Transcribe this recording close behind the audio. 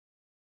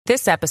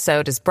This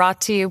episode is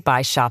brought to you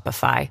by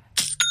Shopify.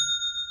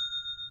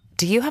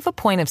 Do you have a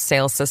point of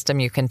sale system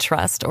you can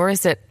trust, or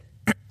is it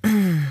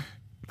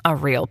a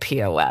real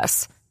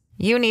POS?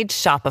 You need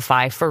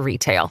Shopify for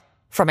retail.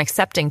 From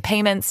accepting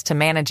payments to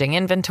managing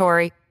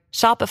inventory,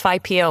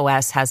 Shopify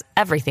POS has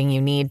everything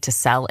you need to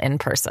sell in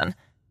person.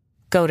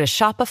 Go to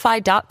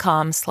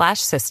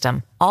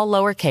shopify.com/system, all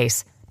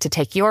lowercase, to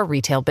take your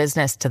retail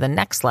business to the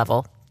next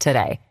level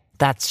today.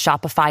 That's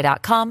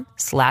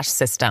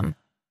shopify.com/system.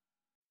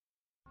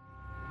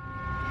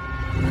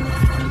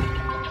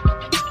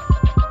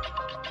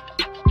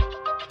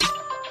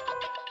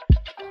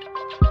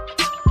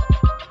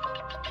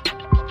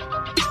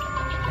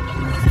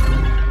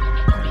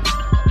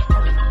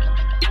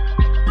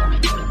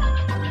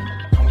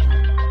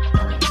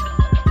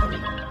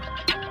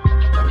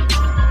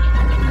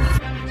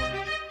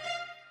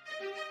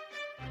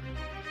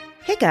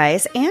 Hey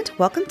guys, and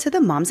welcome to the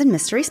Moms and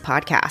Mysteries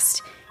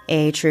podcast,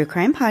 a true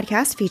crime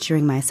podcast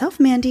featuring myself,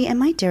 Mandy, and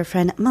my dear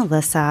friend,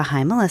 Melissa.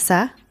 Hi,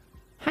 Melissa.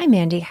 Hi,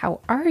 Mandy. How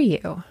are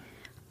you?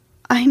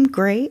 I'm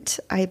great.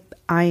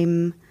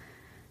 I'm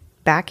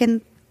back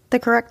in the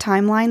correct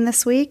timeline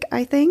this week,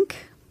 I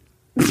think.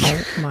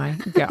 Oh my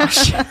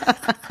gosh.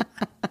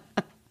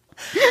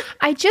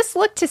 I just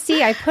looked to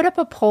see, I put up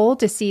a poll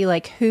to see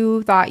like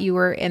who thought you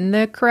were in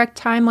the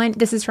correct timeline.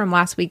 This is from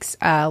last week's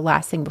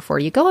Last Thing Before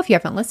You Go. If you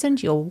haven't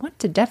listened, you'll want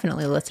to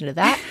definitely listen to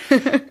that.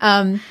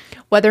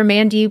 Whether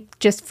Mandy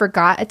just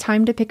forgot a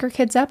time to pick her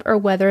kids up or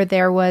whether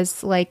there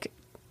was like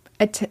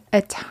a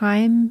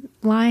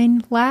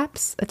timeline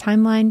lapse, a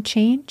timeline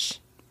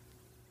change.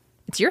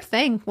 It's your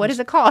thing. What is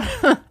it called?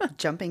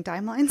 Jumping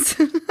timelines.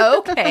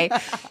 Okay,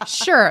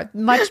 sure.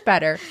 Much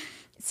better.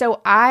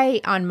 So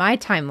I, on my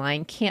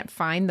timeline, can't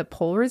find the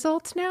poll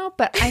results now,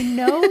 but I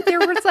know there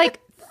was like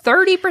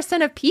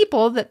 30% of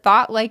people that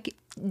thought like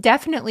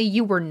definitely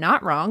you were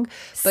not wrong,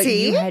 but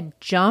you had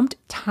jumped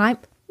time.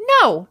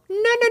 No.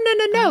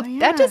 Oh, yeah.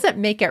 That doesn't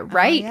make it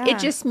right. Oh, yeah. It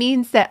just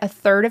means that a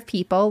third of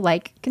people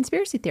like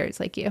conspiracy theories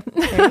like you.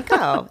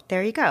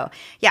 There you go.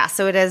 Yeah,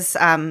 so it is,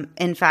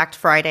 in fact,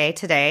 Friday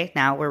today.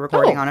 Now we're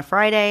recording on a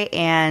Friday,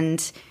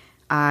 and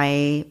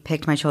I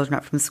picked my children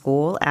up from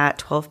school at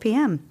 12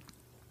 p.m.,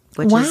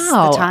 which is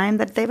the time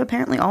that they've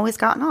apparently always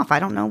gotten off. I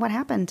don't know what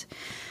happened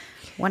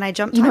when I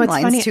jumped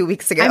timelines 2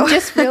 weeks ago. I'm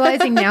just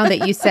realizing now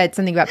that you said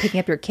something about picking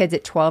up your kids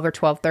at 12 or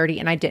 12:30,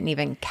 and I didn't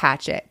even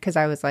catch it because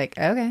I was like,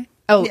 okay.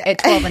 Oh, yeah. At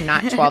 12 and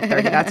not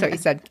 12:30. That's what you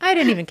said. I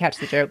didn't even catch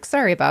the joke.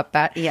 Sorry about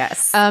that.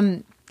 Yes.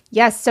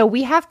 Yes, so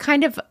we have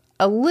kind of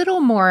a little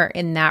more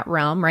in that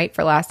realm, right,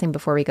 for Last Thing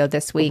Before We Go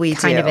this week. We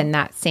kind do. of in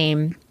that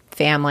same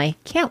family.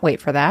 Can't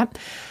wait for that.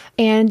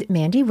 And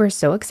Mandy, we're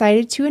so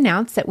excited to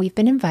announce that we've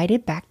been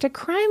invited back to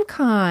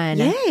CrimeCon.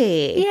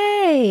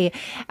 Yay!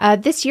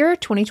 This year,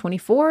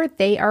 2024,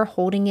 they are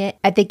holding it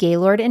at the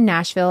Gaylord in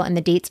Nashville, and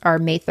the dates are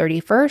May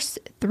 31st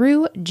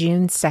through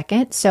June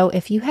 2nd. So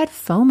if you had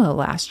FOMO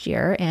last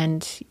year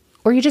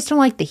or you just don't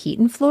like the heat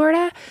in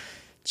Florida,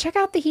 check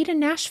out the heat in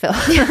Nashville.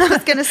 I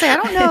was going to say, I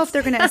don't know if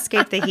they're going to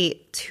escape the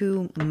heat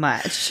too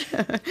much.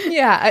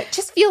 Yeah,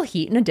 just feel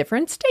heat in a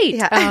different state.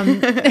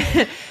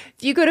 Yeah.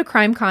 If you go to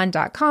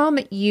crimecon.com,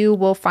 you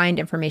will find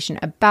information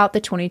about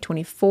the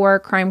 2024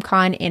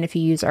 CrimeCon. And if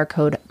you use our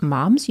code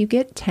MOMS, you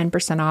get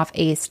 10% off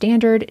a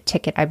standard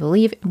ticket, I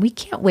believe. And we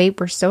can't wait.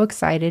 We're so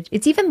excited.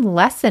 It's even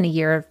less than a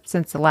year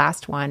since the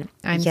last one.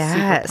 I'm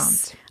super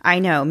pumped. I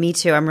know. Me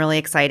too. I'm really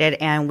excited.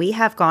 And we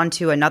have gone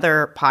to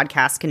another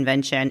podcast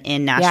convention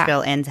in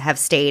Nashville and have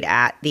stayed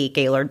at the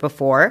Gaylord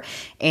before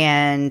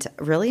and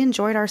really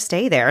enjoyed our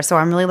stay there. So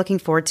I'm really looking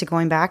forward to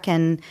going back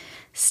and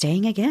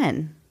staying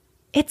again.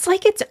 It's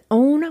like its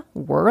own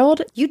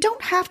world. You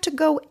don't have to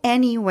go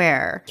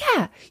anywhere.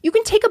 Yeah. You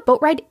can take a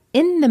boat ride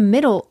in the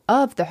middle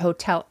of the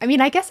hotel. I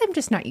mean, I guess I'm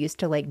just not used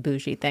to like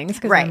bougie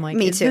things. Right. I'm like,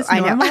 me is too. This I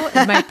normal? know.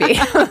 It might be.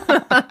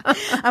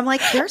 I'm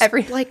like, there's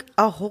like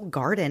a whole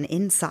garden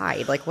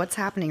inside. Like, what's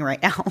happening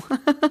right now?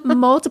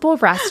 Multiple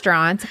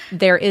restaurants.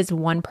 There is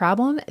one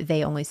problem.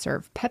 They only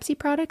serve Pepsi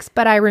products.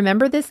 But I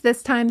remember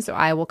this time, so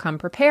I will come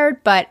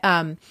prepared. But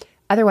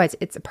otherwise,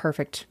 it's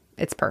perfect.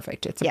 It's a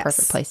perfect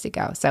place to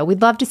go. So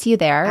we'd love to see you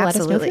there. Absolutely. Let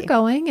us know if you're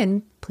going,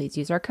 and please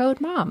use our code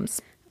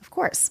MOMS. Of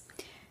course.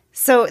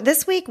 So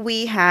this week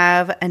we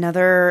have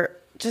another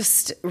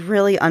just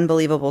really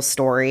unbelievable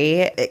story.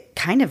 It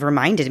kind of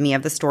reminded me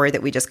of the story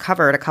that we just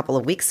covered a couple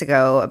of weeks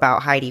ago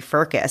about Heidi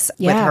Firkus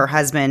with her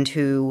husband,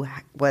 who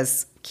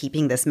was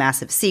keeping this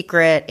massive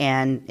secret,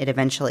 and it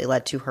eventually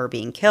led to her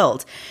being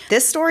killed.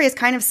 This story is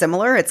kind of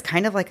similar. It's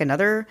kind of like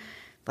another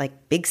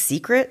like big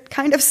secret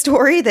kind of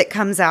story that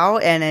comes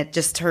out, and it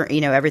just turned,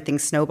 everything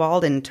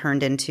snowballed and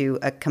turned into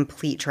a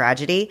complete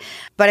tragedy.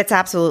 But it's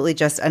absolutely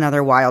just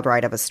another wild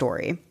ride of a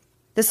story.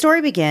 The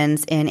story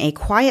begins in a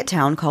quiet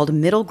town called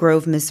Middle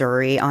Grove,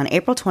 Missouri on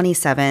April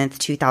 27th,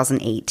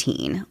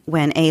 2018,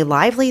 when a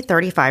lively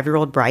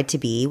 35-year-old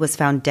bride-to-be was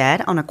found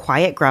dead on a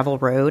quiet gravel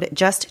road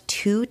just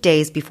 2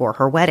 days before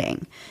her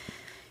wedding.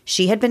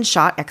 She had been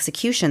shot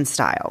execution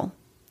style.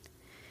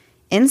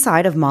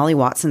 Inside of Molly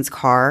Watson's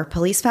car,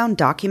 police found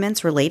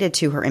documents related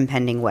to her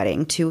impending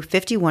wedding to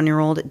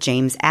 51-year-old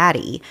James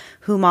Addy,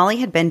 who Molly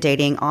had been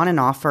dating on and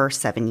off for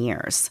 7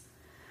 years.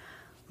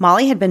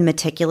 Molly had been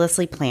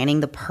meticulously planning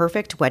the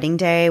perfect wedding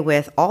day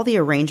with all the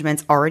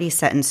arrangements already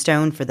set in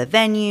stone for the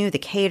venue, the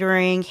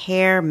catering,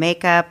 hair,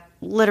 makeup,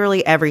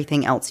 literally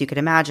everything else you could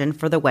imagine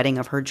for the wedding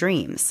of her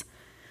dreams.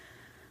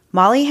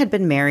 Molly had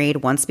been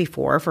married once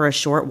before for a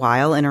short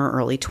while in her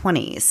early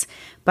 20s,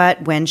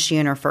 but when she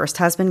and her first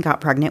husband got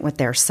pregnant with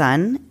their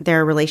son,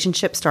 their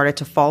relationship started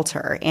to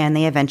falter and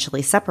they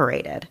eventually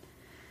separated.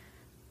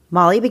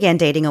 Molly began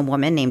dating a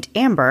woman named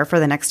Amber for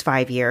the next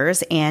 5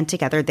 years, and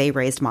together they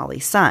raised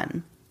Molly's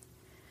son.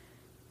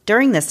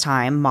 During this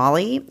time,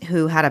 Molly,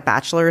 who had a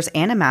bachelor's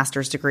and a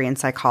master's degree in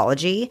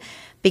psychology,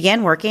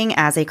 began working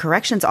as a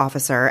corrections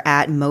officer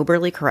at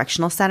Moberly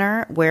Correctional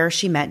Center, where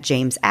she met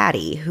James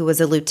Addy, who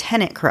was a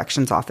lieutenant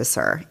corrections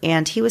officer,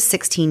 and he was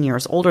 16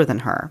 years older than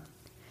her.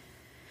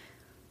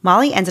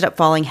 Molly ended up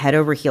falling head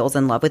over heels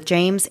in love with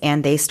James,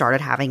 and they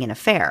started having an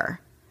affair.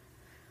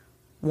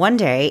 One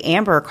day,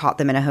 Amber caught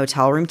them in a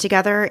hotel room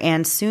together,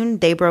 and soon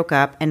they broke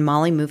up and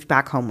Molly moved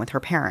back home with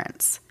her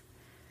parents.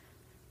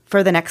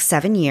 For the next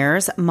 7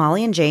 years,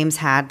 Molly and James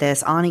had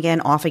this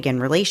on-again, off-again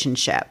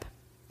relationship.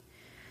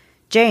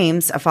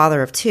 James, a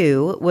father of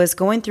 2, was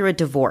going through a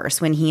divorce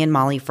when he and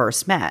Molly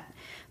first met,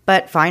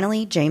 but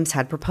finally James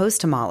had proposed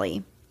to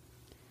Molly.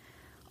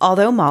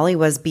 Although Molly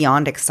was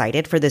beyond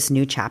excited for this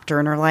new chapter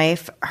in her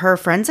life, her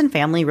friends and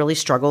family really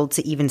struggled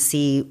to even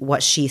see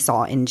what she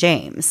saw in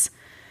James.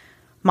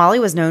 Molly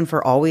was known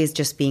for always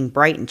just being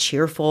bright and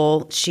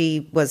cheerful.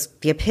 She was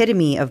the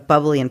epitome of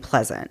bubbly and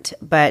pleasant,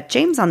 but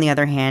James, on the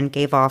other hand,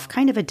 gave off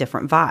kind of a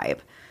different vibe.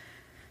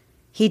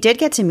 He did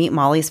get to meet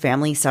Molly's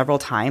family several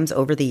times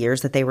over the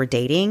years that they were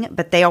dating,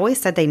 but they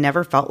always said they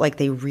never felt like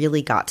they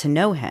really got to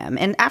know him.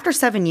 And after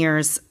 7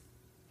 years,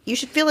 you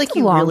should feel like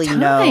you really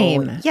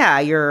know,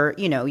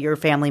 your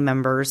family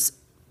member's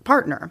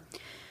partner.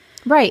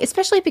 Right,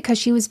 especially because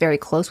she was very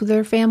close with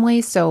her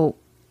family, so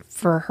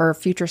for her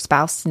future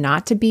spouse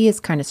not to be is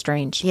kind of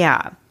strange.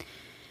 Yeah.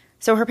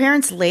 So her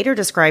parents later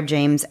described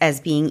James as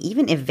being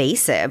even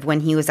evasive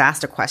when he was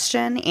asked a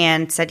question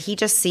and said he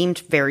just seemed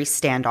very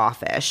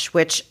standoffish,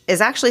 which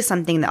is actually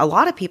something that a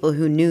lot of people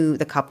who knew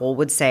the couple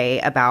would say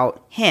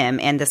about him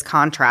and this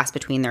contrast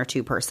between their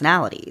two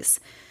personalities.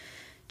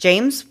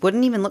 James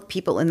wouldn't even look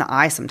people in the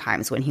eye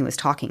sometimes when he was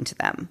talking to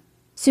them.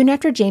 Soon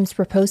after James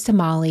proposed to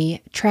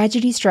Molly,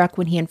 tragedy struck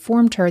when he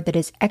informed her that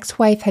his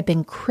ex-wife had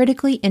been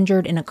critically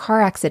injured in a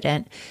car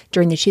accident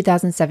during the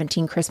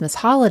 2017 Christmas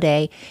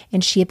holiday,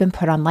 and she had been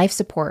put on life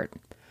support.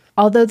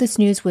 Although this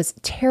news was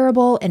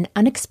terrible and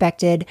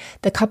unexpected,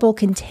 the couple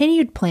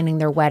continued planning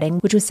their wedding,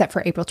 which was set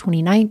for April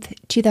 29th,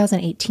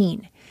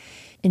 2018.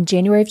 In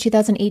January of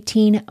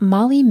 2018,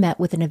 Molly met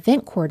with an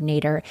event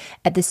coordinator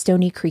at the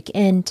Stony Creek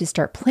Inn to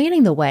start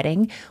planning the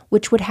wedding,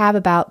 which would have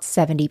about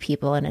 70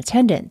 people in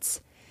attendance.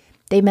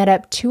 They met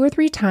up 2 or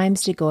 3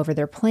 times to go over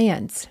their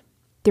plans.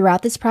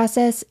 Throughout this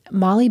process,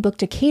 Molly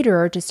booked a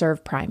caterer to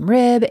serve prime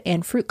rib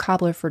and fruit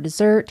cobbler for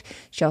dessert.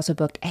 She also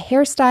booked a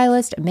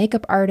hairstylist, a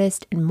makeup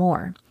artist, and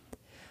more.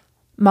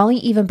 Molly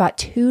even bought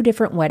 2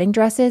 different wedding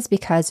dresses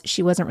because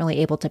she wasn't really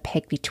able to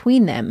pick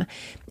between them.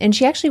 And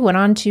she actually went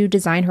on to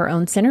design her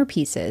own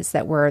centerpieces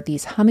that were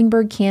these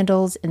hummingbird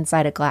candles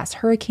inside a glass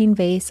hurricane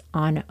vase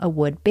on a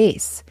wood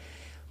base.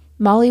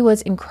 Molly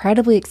was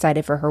incredibly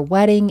excited for her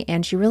wedding,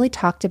 and she really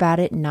talked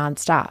about it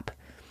nonstop.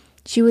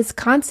 She was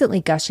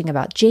constantly gushing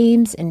about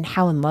James and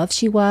how in love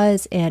she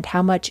was and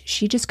how much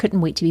she just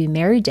couldn't wait to be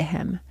married to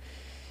him.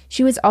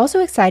 She was also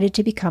excited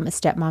to become a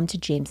stepmom to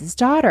James's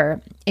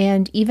daughter,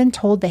 and even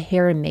told the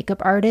hair and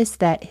makeup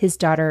artist that his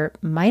daughter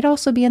might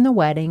also be in the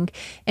wedding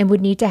and would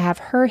need to have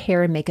her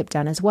hair and makeup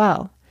done as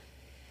well.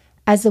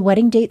 As the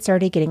wedding date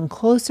started getting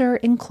closer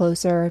and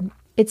closer,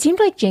 it seemed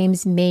like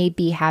James may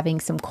be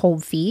having some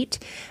cold feet,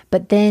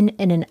 but then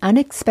in an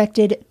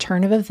unexpected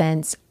turn of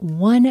events,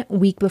 1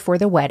 week before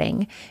the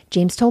wedding,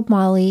 James told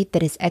Molly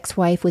that his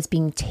ex-wife was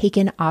being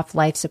taken off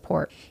life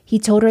support. He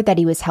told her that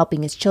he was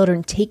helping his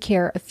children take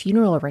care of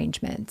funeral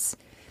arrangements.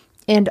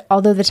 And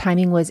although the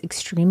timing was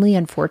extremely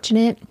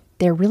unfortunate,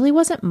 there really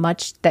wasn't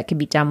much that could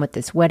be done with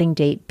this wedding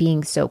date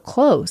being so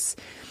close.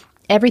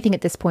 Everything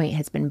at this point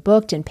has been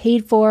booked and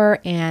paid for,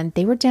 and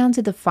they were down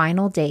to the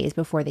final days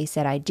before they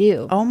said I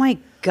do. Oh my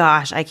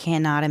gosh, I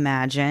cannot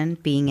imagine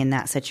being in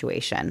that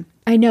situation.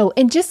 I know.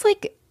 And just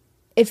like,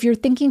 if you're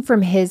thinking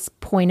from his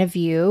point of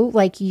view,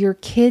 like your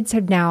kids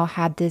have now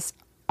had this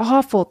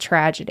awful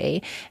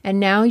tragedy, and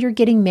now you're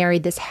getting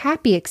married, this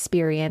happy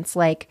experience,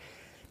 like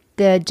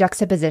the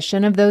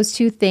juxtaposition of those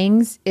two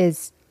things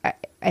is,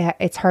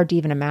 it's hard to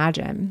even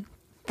imagine.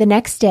 The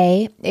next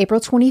day, April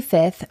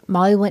 25th,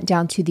 Molly went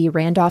down to the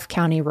Randolph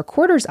County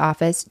Recorder's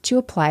office to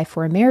apply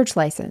for a marriage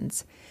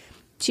license.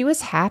 She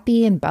was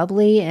happy and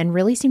bubbly and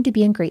really seemed to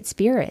be in great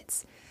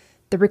spirits.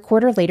 The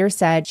recorder later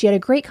said she had a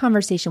great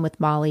conversation with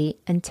Molly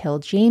until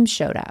James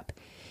showed up.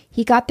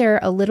 He got there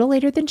a little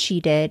later than she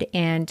did,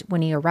 and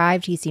when he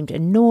arrived, he seemed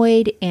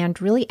annoyed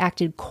and really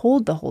acted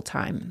cold the whole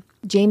time.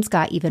 James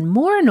got even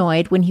more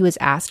annoyed when he was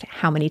asked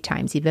how many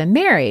times he'd been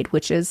married,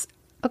 which is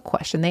a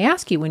question they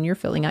ask you when you're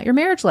filling out your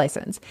marriage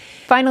license.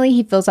 Finally,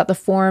 he fills out the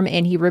form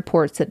and he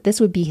reports that this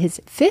would be his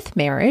 5th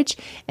marriage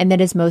and that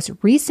his most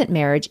recent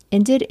marriage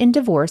ended in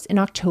divorce in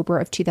October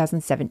of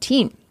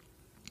 2017.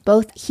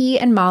 Both he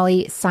and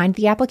Molly signed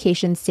the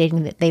application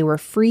stating that they were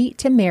free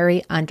to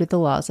marry under the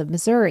laws of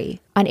Missouri.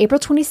 On April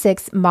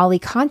 26th, Molly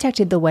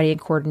contacted the wedding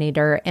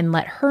coordinator and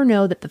let her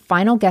know that the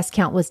final guest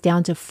count was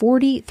down to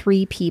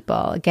 43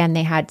 people. Again,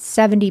 they had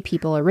 70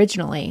 people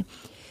originally.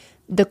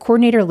 The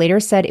coordinator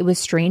later said it was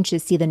strange to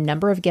see the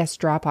number of guests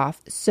drop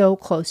off so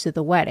close to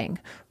the wedding.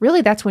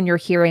 Really, that's when you're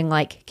hearing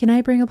like, can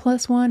I bring a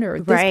 +1? Or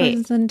this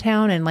person's in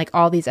town, and like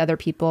all these other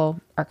people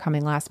are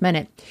coming last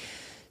minute.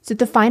 So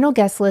the final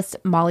guest list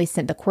Molly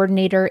sent the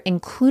coordinator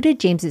included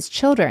James's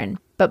children,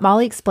 but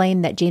Molly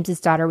explained that James's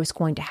daughter was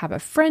going to have a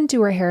friend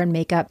do her hair and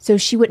makeup, so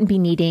she wouldn't be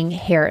needing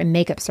hair and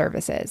makeup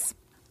services.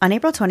 On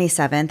April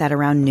 27th at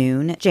around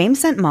noon, James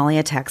sent Molly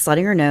a text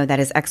letting her know that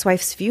his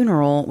ex-wife's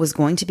funeral was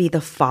going to be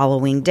the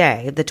following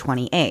day, the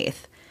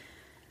 28th.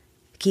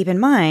 Keep in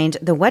mind,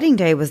 the wedding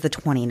day was the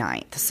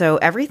 29th, so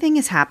everything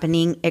is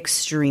happening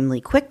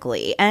extremely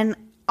quickly. And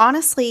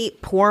honestly,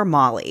 poor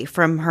Molly,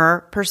 from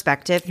her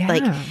perspective,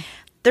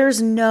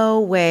 there's no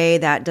way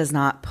that does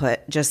not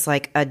put just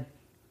like a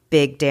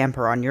big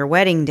damper on your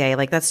wedding day.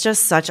 Like, that's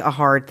just such a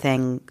hard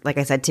thing, like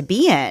I said, to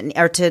be in,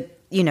 or to,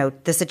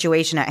 the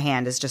situation at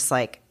hand is just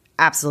like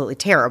absolutely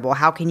terrible.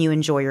 How can you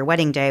enjoy your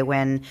wedding day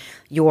when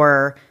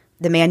the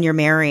man you're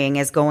marrying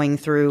is going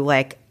through,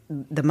 like,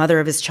 the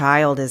mother of his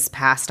child is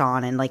passed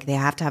on and like they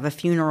have to have a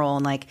funeral,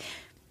 and like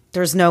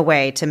there's no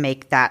way to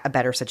make that a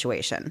better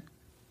situation.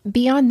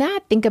 Beyond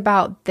that, think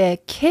about the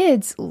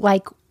kids.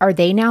 Like, are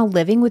they now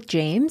living with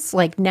James?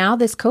 Like, now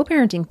this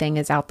co-parenting thing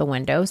is out the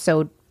window.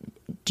 So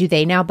do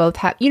they now both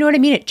have, you know what I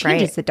mean? It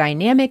changes the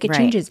dynamic. It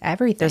changes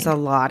everything. There's a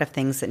lot of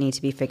things that need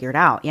to be figured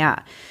out.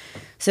 Yeah.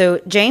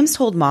 So James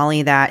told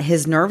Molly that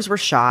his nerves were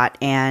shot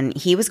and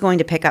he was going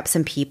to pick up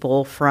some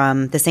people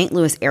from the St.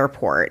 Louis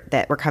airport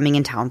that were coming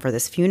in town for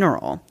this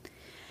funeral.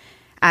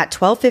 At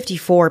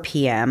 12:54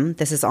 p.m.,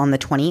 this is on the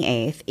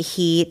 28th,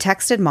 he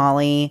texted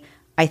Molly,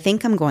 "I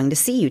think I'm going to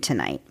see you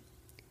tonight."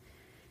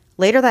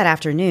 Later that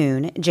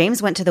afternoon,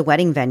 James went to the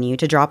wedding venue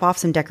to drop off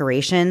some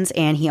decorations,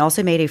 and he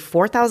also made a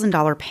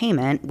 $4,000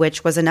 payment,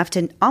 which was enough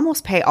to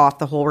almost pay off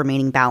the whole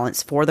remaining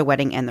balance for the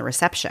wedding and the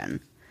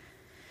reception.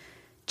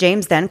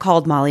 James then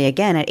called Molly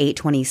again at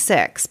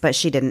 8:26, but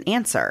she didn't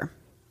answer.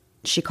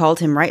 She called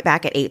him right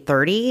back at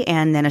 8:30,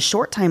 and then a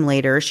short time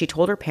later, she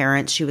told her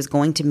parents she was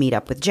going to meet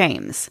up with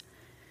James.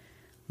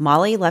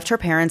 Molly left her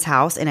parents'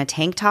 house in a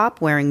tank top,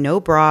 wearing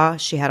no bra.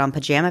 She had on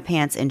pajama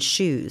pants and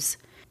shoes,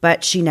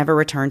 but she never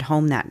returned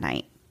home that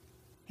night.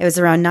 It was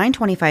around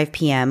 9:25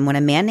 p.m. when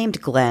a man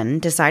named Glenn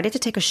decided to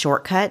take a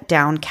shortcut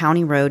down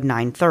County Road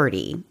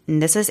 930.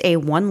 And this is a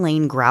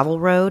one-lane gravel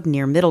road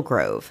near Middle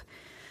Grove.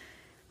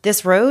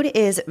 This road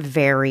is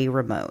very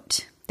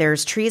remote.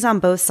 There's trees on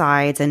both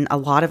sides and a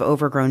lot of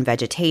overgrown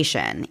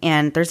vegetation.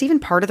 And there's even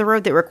part of the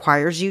road that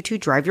requires you to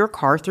drive your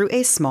car through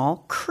a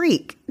small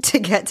creek to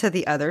get to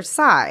the other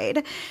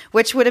side,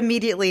 which would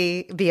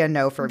immediately be a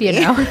no for me.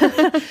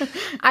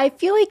 I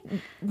feel like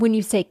when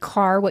you say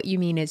car, what you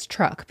mean is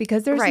truck,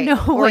 because there's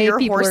no or way your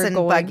people horse are and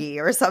going. buggy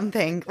or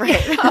something.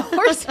 Right. Yeah, a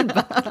horse and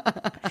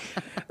buggy.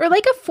 Or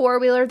like a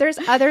four-wheeler. There's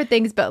other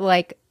things, but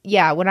like,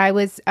 yeah, when I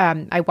was,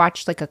 I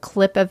watched like a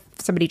clip of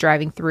somebody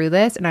driving through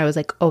this and I was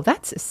like, oh,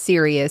 that's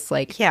serious.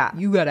 Like,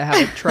 you got to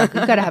have a truck.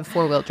 You got to have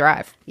four-wheel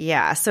drive.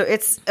 Yeah. So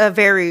it's a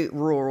very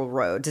rural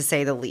road, to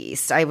say the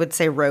least. I would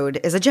say road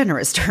is a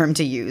generous term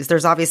to use.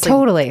 There's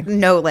obviously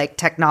no like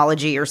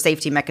technology or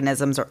safety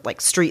mechanisms or like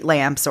street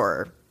lamps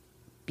or,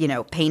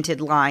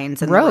 painted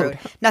lines in the road.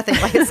 Nothing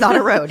like it's not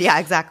a road. Yeah,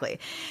 exactly.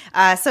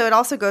 So it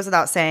also goes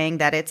without saying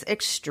that it's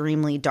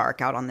extremely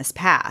dark out on this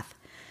path.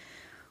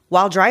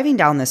 While driving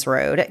down this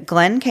road,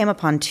 Glenn came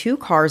upon two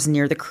cars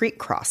near the creek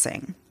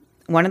crossing.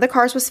 One of the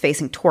cars was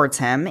facing towards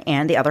him,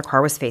 and the other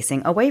car was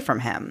facing away from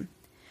him.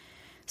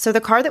 So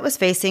the car that was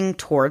facing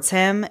towards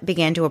him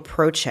began to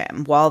approach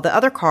him, while the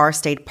other car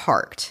stayed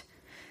parked.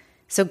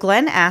 So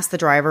Glenn asked the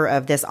driver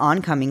of this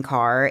oncoming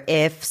car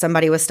if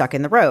somebody was stuck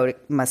in the road.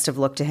 It must have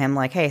looked to him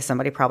like, hey,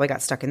 somebody probably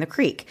got stuck in the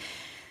creek.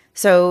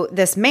 So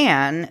this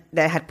man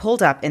that had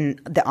pulled up in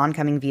the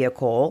oncoming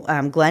vehicle,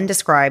 Glenn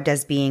described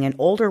as being an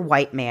older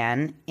white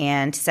man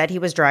and said he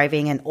was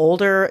driving an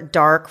older,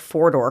 dark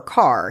four-door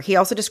car. He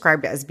also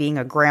described it as being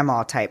a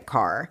grandma-type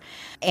car.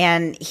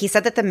 And he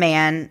said that the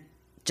man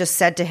just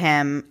said to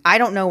him, "I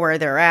don't know where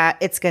they're at.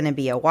 It's going to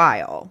be a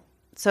while."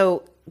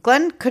 So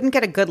Glenn couldn't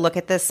get a good look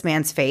at this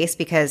man's face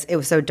because it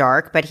was so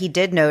dark, but he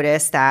did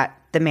notice that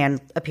the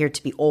man appeared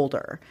to be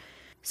older.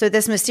 So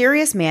this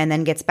mysterious man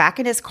then gets back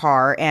in his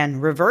car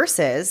and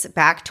reverses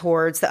back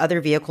towards the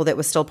other vehicle that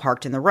was still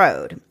parked in the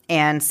road.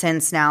 And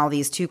since now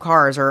these two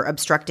cars are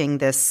obstructing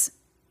this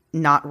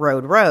not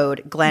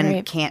road,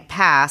 Glenn can't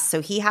pass,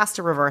 so he has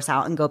to reverse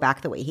out and go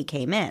back the way he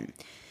came in.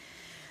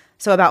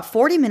 So about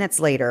 40 minutes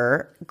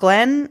later,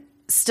 Glenn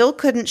still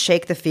couldn't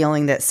shake the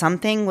feeling that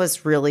something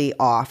was really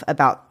off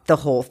about the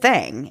whole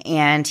thing,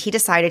 and he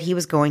decided he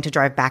was going to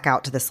drive back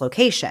out to this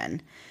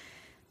location.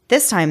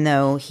 This time,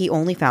 though, he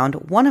only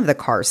found one of the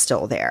cars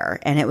still there,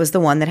 and it was the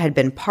one that had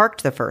been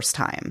parked the first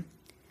time.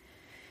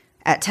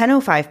 At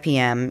 10:05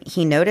 p.m.,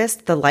 he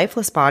noticed the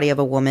lifeless body of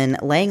a woman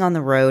laying on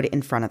the road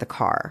in front of the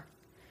car.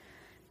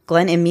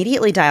 Glenn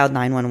immediately dialed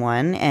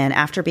 911, and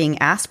after being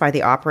asked by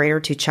the operator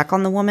to check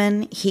on the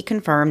woman, he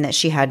confirmed that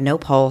she had no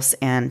pulse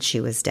and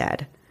she was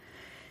dead.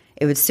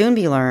 It would soon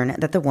be learned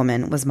that the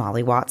woman was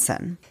Molly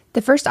Watson.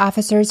 The first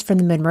officers from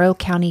the Monroe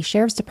County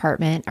Sheriff's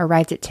Department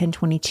arrived at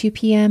 10:22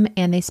 p.m.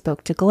 and they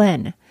spoke to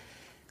Glenn.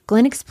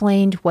 Glenn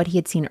explained what he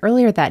had seen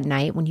earlier that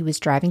night when he was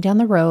driving down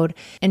the road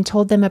and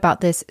told them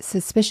about this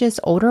suspicious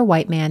older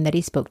white man that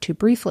he spoke to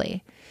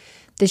briefly.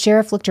 The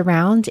sheriff looked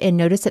around and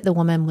noticed that the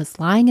woman was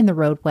lying in the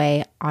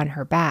roadway on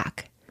her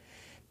back.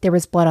 There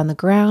was blood on the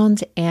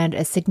ground and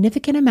a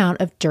significant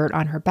amount of dirt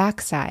on her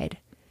backside.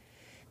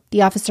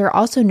 The officer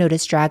also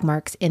noticed drag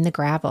marks in the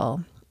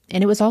gravel,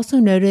 and it was also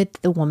noted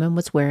that the woman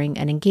was wearing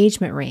an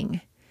engagement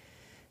ring.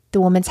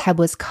 The woman's head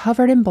was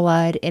covered in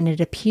blood, and it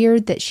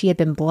appeared that she had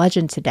been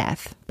bludgeoned to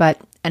death, but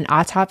an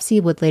autopsy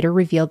would later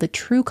reveal the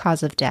true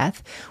cause of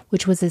death,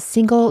 which was a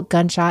single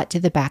gunshot to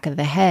the back of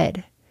the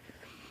head.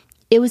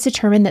 It was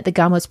determined that the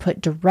gun was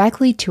put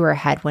directly to her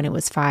head when it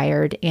was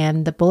fired,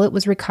 and the bullet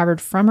was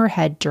recovered from her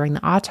head during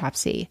the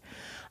autopsy.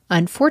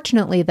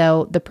 Unfortunately,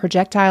 though, the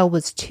projectile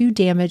was too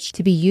damaged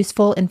to be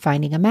useful in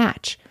finding a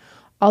match.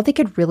 All they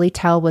could really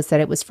tell was that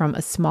it was from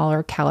a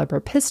smaller caliber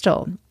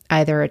pistol,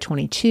 either a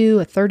 22,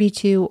 a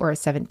 32, or a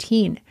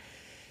 17.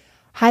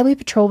 Highway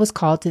Patrol was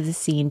called to the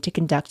scene to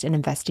conduct an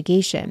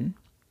investigation.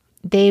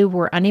 They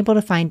were unable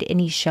to find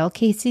any shell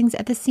casings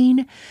at the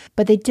scene,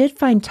 but they did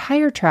find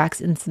tire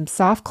tracks in some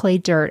soft clay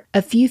dirt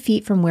a few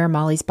feet from where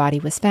Molly's body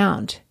was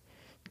found.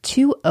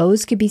 2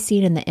 O's could be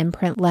seen in the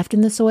imprint left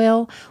in the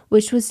soil,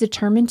 which was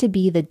determined to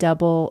be the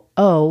double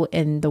O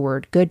in the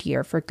word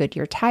Goodyear for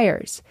Goodyear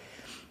tires.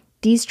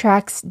 These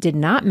tracks did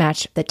not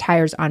match the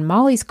tires on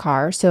Molly's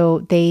car, so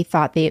they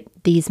thought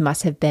these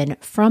must have been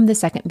from the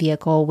second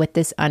vehicle with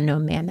this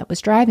unknown man that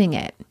was driving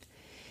it.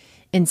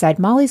 Inside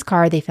Molly's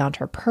car, they found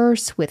her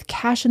purse with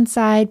cash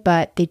inside,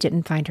 but they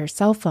didn't find her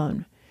cell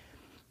phone.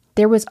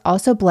 There was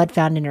also blood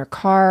found in her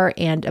car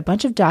and a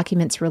bunch of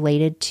documents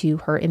related to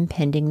her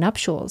impending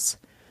nuptials.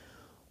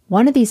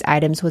 One of these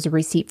items was a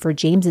receipt for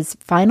James's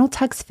final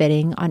tux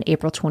fitting on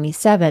April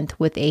 27th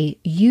with a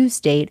use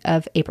date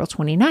of April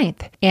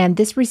 29th, and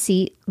this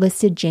receipt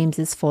listed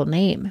James's full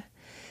name.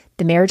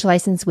 The marriage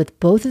license with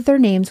both of their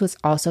names was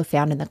also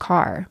found in the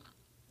car.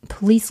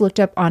 Police looked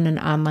up on an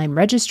online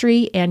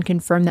registry and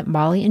confirmed that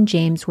Molly and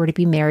James were to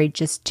be married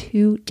just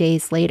 2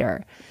 days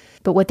later.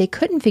 But what they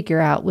couldn't figure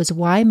out was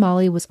why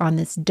Molly was on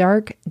this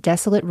dark,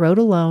 desolate road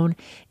alone,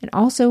 and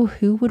also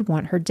who would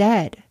want her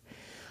dead.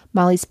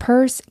 Molly's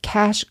purse,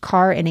 cash,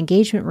 car, and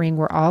engagement ring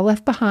were all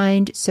left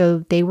behind,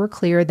 so they were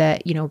clear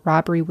that,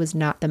 robbery was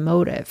not the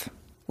motive.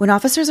 When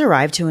officers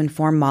arrived to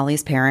inform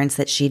Molly's parents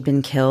that she'd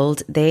been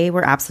killed, they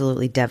were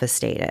absolutely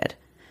devastated.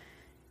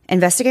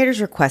 Investigators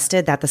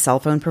requested that the cell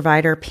phone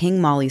provider ping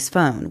Molly's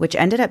phone, which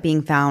ended up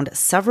being found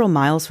several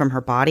miles from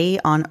her body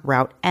on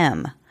Route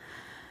M.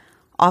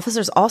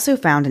 Officers also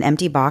found an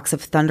empty box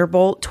of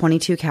Thunderbolt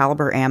 .22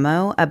 caliber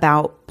ammo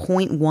about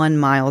 0.1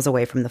 miles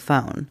away from the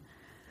phone.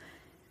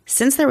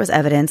 Since there was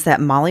evidence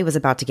that Molly was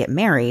about to get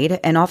married,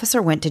 an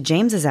officer went to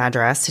James's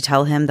address to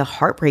tell him the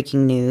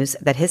heartbreaking news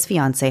that his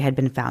fiancée had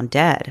been found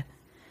dead.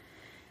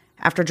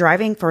 After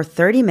driving for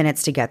 30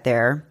 minutes to get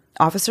there,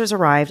 officers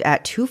arrived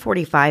at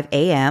 2:45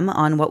 a.m.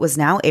 on what was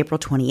now April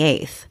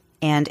 28th,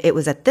 and it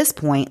was at this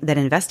point that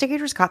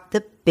investigators got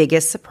the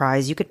biggest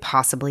surprise you could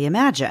possibly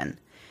imagine.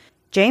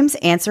 James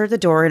answered the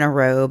door in a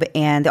robe,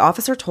 and the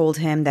officer told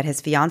him that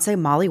his fiancée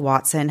Molly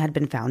Watson had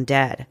been found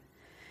dead.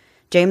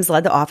 James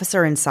led the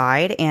officer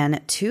inside,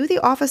 and to the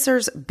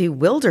officer's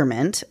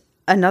bewilderment,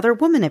 another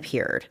woman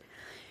appeared.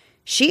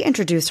 She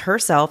introduced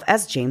herself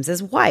as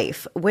James's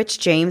wife, which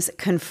James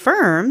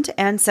confirmed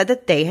and said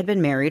that they had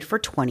been married for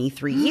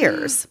 23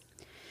 years.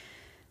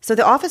 So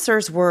the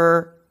officers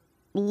were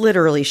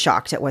literally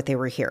shocked at what they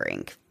were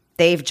hearing.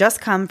 They've just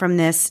come from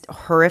this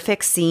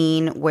horrific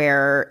scene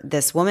where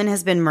this woman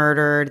has been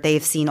murdered.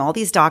 They've seen all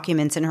these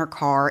documents in her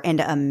car and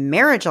a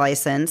marriage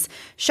license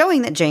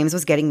showing that James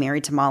was getting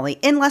married to Molly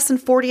in less than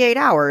 48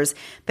 hours.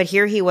 But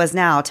here he was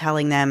now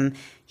telling them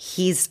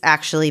he's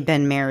actually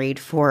been married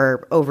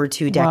for over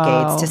 2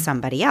 decades to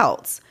somebody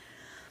else.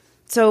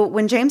 So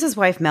when James's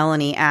wife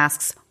Melanie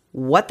asks,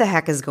 what the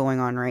heck is going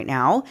on right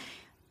now?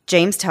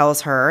 James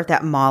tells her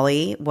that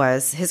Molly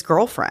was his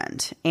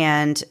girlfriend,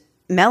 and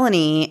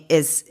Melanie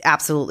is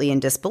absolutely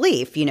in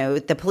disbelief.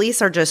 The police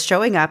are just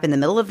showing up in the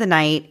middle of the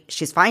night.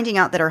 She's finding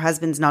out that her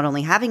husband's not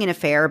only having an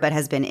affair, but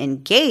has been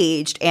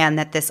engaged, and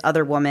that this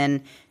other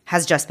woman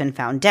has just been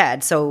found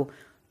dead. So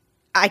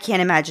I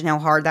can't imagine how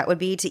hard that would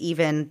be to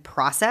even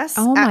process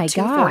at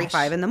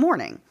 2:45 in the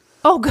morning.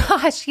 Oh,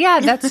 gosh. Yeah,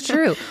 that's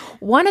true.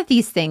 One of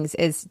these things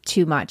is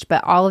too much,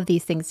 but all of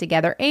these things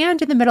together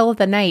and in the middle of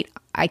the night,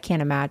 I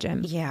can't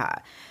imagine. Yeah.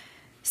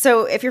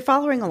 So if you're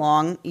following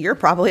along, you're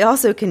probably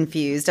also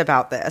confused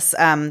about this,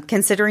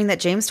 considering that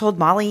James told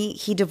Molly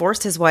he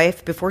divorced his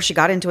wife before she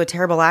got into a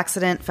terrible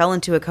accident, fell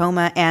into a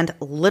coma, and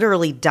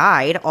literally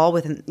died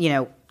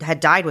had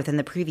died within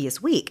the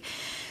previous week.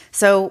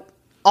 So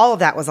all of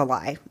that was a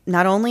lie.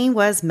 Not only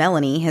was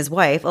Melanie, his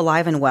wife,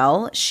 alive and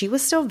well, she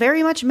was still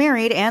very much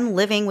married and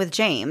living with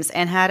James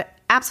and had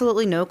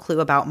absolutely no clue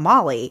about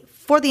Molly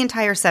for the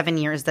entire 7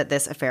 years that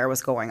this affair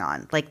was going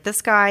on. Like,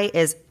 this guy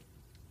is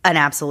an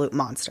absolute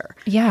monster.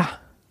 Yeah.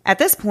 At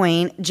this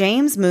point,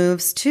 James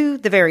moves to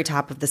the very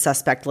top of the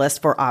suspect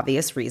list for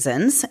obvious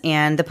reasons,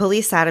 and the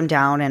police sat him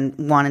down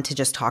and wanted to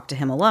just talk to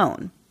him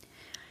alone.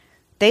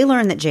 They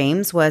learned that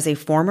James was a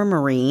former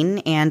Marine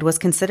and was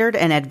considered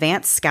an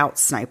advanced scout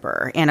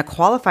sniper and a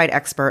qualified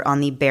expert on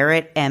the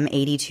Barrett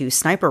M82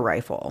 sniper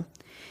rifle.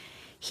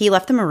 He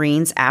left the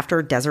Marines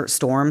after Desert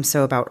Storm,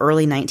 so about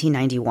early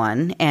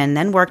 1991, and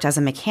then worked as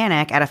a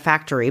mechanic at a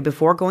factory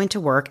before going to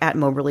work at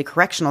Moberly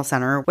Correctional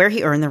Center, where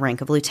he earned the rank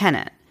of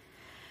lieutenant.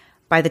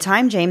 By the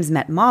time James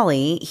met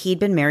Molly, he'd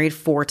been married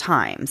 4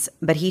 times,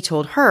 but he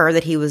told her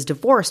that he was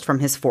divorced from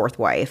his 4th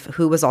wife,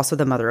 who was also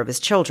the mother of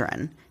his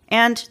children.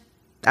 And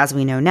as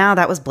we know now,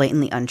 that was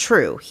blatantly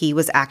untrue. He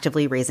was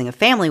actively raising a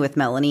family with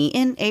Melanie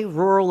in a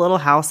rural little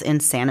house in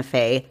Santa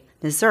Fe,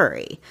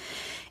 Missouri.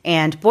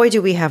 And boy,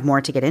 do we have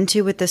more to get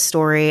into with this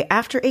story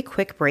after a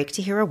quick break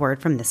to hear a word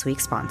from this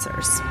week's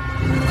sponsors.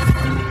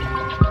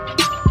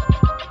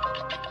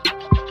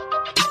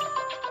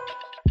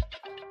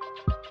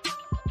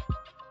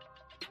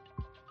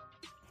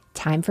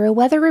 Time for a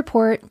weather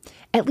report.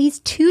 At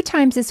least 2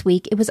 times this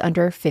week, it was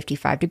under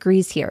 55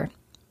 degrees here.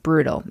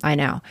 Brutal, I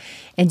know.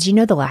 And do you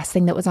know the last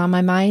thing that was on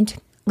my mind?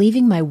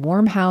 Leaving my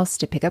warm house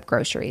to pick up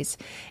groceries.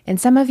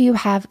 And some of you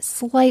have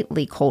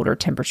slightly colder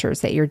temperatures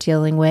that you're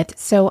dealing with,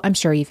 so I'm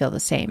sure you feel the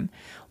same.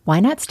 Why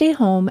not stay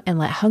home and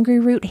let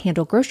Hungryroot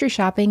handle grocery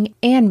shopping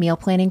and meal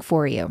planning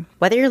for you?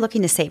 Whether you're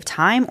looking to save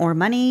time or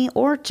money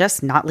or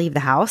just not leave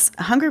the house,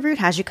 Hungryroot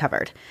has you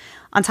covered.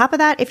 On top of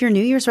that, if your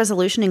New Year's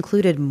resolution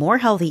included more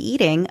healthy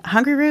eating,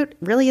 Hungryroot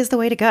really is the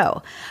way to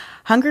go.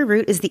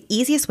 Hungryroot is the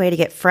easiest way to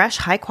get fresh,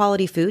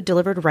 high-quality food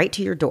delivered right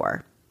to your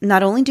door.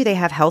 Not only do they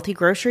have healthy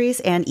groceries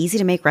and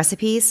easy-to-make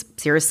recipes,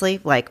 seriously,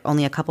 like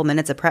only a couple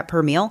minutes of prep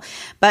per meal,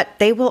 but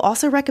they will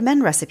also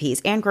recommend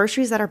recipes and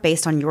groceries that are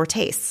based on your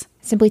tastes.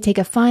 Simply take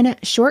a fun,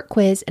 short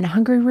quiz, and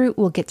Hungryroot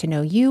will get to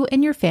know you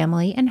and your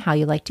family and how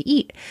you like to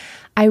eat.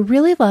 I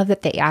really love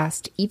that they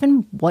asked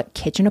even what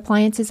kitchen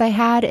appliances I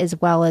had,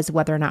 as well as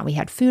whether or not we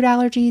had food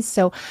allergies,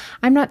 so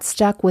I'm not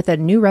stuck with a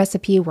new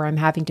recipe where I'm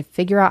having to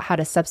figure out how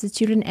to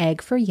substitute an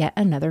egg for yet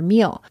another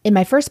meal. In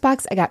my first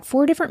box, I got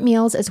 4 different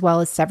meals as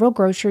well as several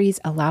groceries,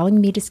 allowing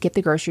me to skip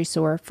the grocery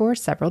store for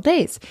several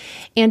days.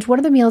 And one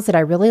of the meals that I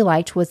really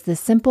liked was the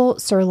simple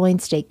sirloin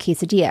steak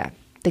quesadilla.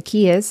 The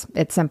key is,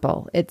 it's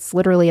simple. It's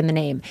literally in the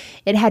name.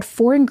 It had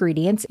 4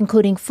 ingredients,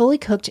 including fully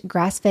cooked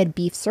grass-fed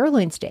beef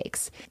sirloin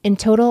steaks. In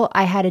total,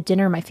 I had a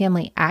dinner my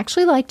family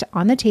actually liked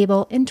on the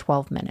table in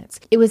 12 minutes.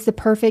 It was the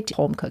perfect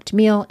home-cooked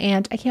meal,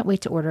 and I can't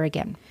wait to order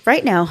again.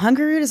 Right now,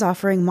 Hungryroot is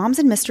offering Moms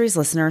and Mysteries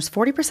listeners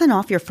 40%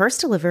 off your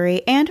first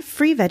delivery and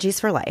free veggies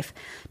for life.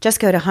 Just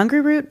go to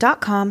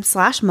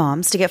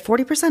hungryroot.com/moms to get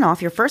 40%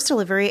 off your first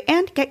delivery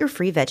and get your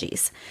free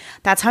veggies.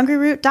 That's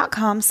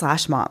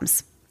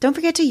hungryroot.com/moms. Don't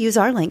forget to use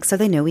our link so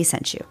they know we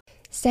sent you.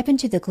 Step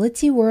into the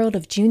glitzy world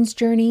of June's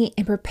Journey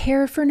and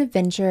prepare for an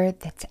adventure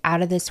that's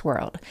out of this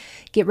world.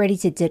 Get ready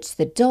to ditch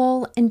the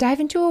dull and dive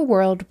into a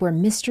world where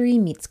mystery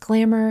meets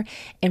glamour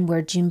and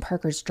where June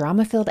Parker's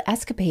drama-filled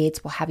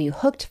escapades will have you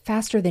hooked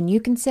faster than you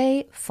can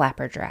say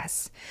flapper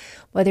dress.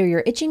 Whether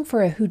you're itching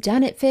for a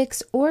whodunit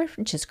fix or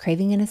just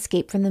craving an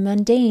escape from the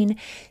mundane,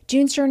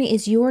 June's Journey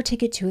is your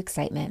ticket to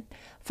excitement.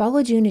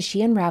 Follow June as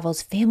she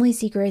unravels family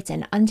secrets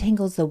and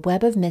untangles the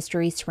web of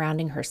mystery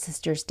surrounding her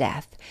sister's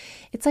death.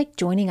 It's like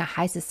joining a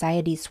high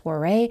society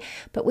soiree,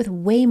 but with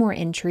way more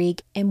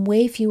intrigue and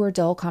way fewer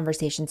dull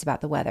conversations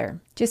about the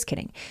weather. Just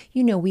kidding.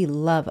 You know we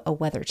love a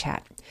weather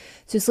chat.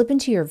 So slip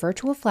into your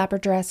virtual flapper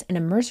dress and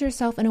immerse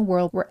yourself in a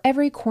world where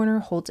every corner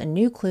holds a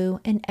new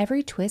clue and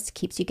every twist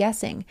keeps you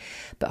guessing.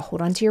 But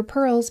hold on to your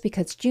pearls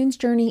because June's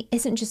Journey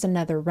isn't just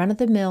another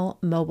run-of-the-mill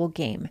mobile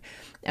game.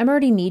 I'm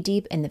already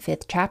knee-deep in the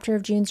 5th chapter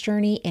of June's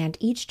Journey, and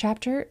each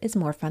chapter is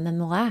more fun than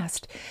the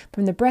last.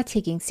 From the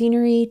breathtaking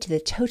scenery to the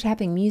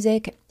toe-tapping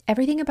music,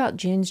 everything about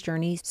June's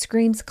Journey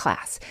screams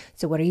class.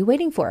 So what are you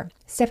waiting for?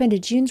 Step into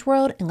June's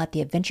world and let the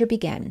adventure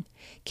begin.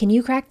 Can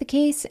you crack the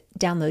case?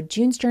 Download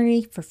June's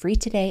Journey for free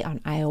today on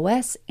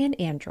iOS and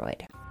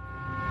Android.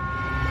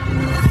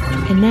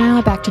 And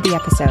now back to the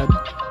episode.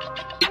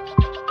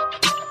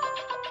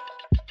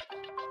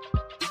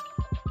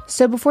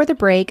 So before the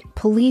break,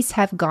 police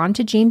have gone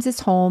to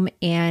James's home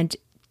and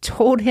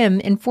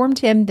informed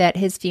him that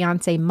his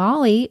fiancée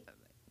Molly,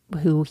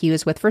 who he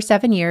was with for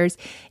 7 years,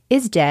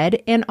 is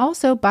dead. And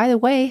also, by the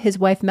way, his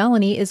wife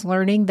Melanie is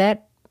learning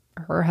that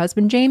her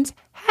husband James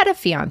had a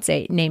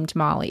fiance named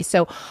Molly.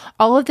 So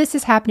all of this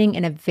is happening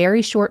in a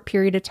very short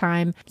period of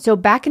time. So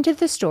back into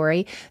the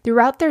story,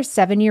 throughout their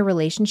 7-year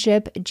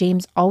relationship,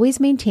 James always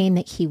maintained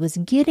that he was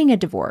getting a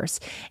divorce.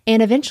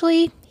 And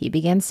eventually he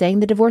began saying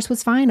the divorce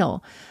was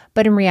final.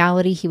 But in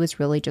reality, he was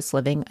really just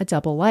living a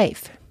double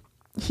life.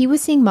 He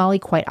was seeing Molly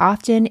quite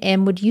often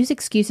and would use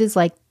excuses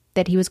like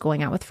that he was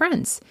going out with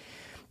friends.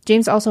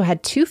 James also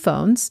had 2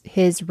 phones,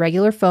 his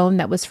regular phone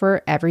that was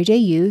for everyday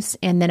use,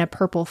 and then a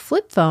purple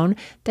flip phone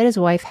that his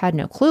wife had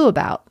no clue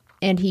about.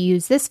 And he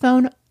used this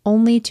phone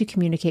only to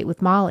communicate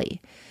with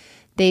Molly.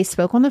 They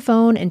spoke on the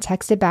phone and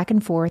texted back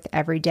and forth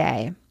every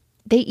day.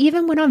 They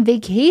even went on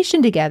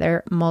vacation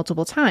together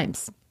multiple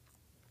times.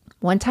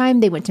 One time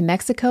they went to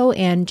Mexico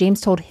and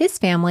James told his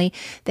family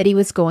that he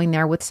was going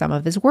there with some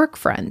of his work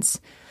friends.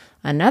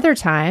 Another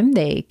time,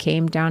 they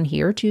came down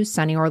here to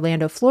sunny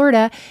Orlando,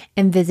 Florida,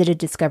 and visited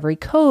Discovery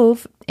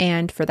Cove.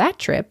 And for that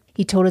trip,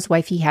 he told his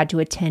wife he had to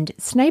attend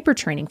sniper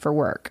training for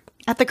work.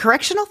 At the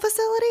correctional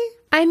facility?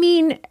 I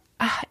mean,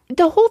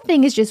 the whole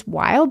thing is just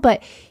wild,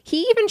 but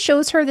he even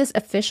shows her this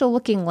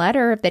official-looking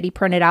letter that he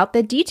printed out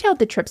that detailed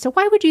the trip. So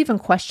why would you even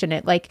question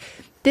it? Like,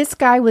 this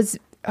guy was...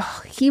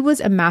 he was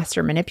a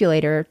master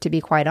manipulator, to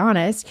be quite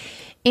honest.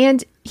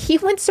 And he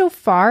went so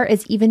far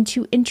as even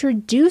to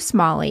introduce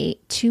Molly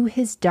to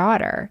his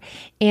daughter.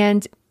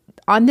 And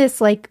on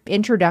this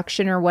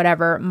introduction or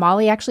whatever,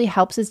 Molly actually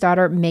helps his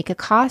daughter make a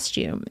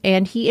costume.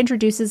 And he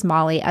introduces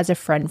Molly as a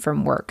friend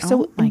from work.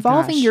 So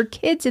involving your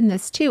kids in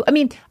this too. I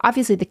mean,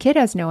 obviously the kid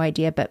has no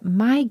idea, but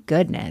my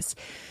goodness.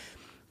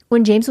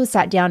 When James was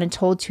sat down and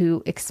told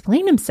to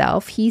explain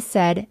himself, he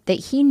said that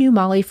he knew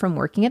Molly from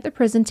working at the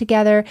prison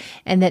together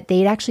and that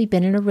they'd actually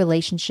been in a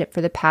relationship for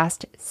the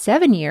past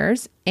 7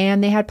 years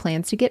and they had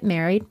plans to get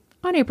married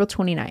on April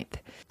 29th.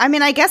 I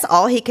mean, I guess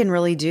all he can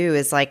really do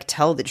is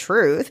tell the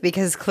truth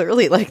because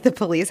clearly the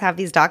police have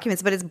these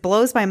documents, but it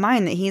blows my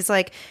mind that he's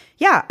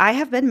yeah, I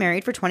have been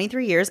married for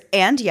 23 years.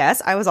 And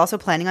yes, I was also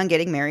planning on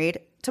getting married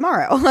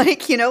tomorrow.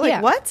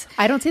 What?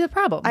 I don't see the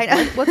problem.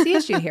 What's the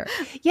issue here?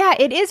 Yeah,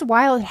 it is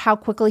wild how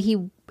quickly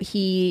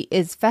he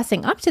is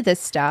fessing up to this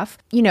stuff,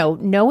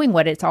 knowing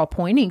what it's all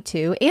pointing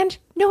to and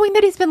knowing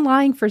that he's been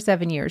lying for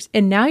 7 years.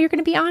 And now you're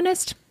going to be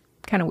honest?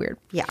 Kind of weird.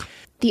 Yeah.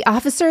 The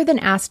officer then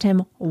asked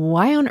him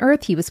why on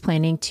earth he was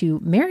planning to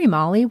marry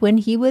Molly when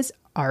he was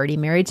already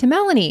married to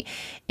Melanie.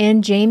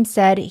 And James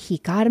said he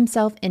got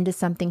himself into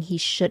something he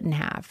shouldn't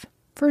have.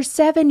 For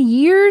 7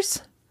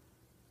 years?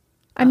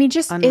 I mean,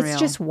 Unreal. It's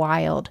just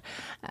wild.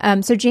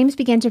 So James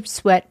began to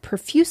sweat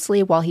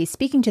profusely while he's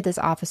speaking to this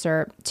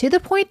officer, to the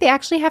point they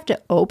actually have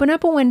to open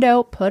up a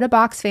window, put a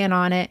box fan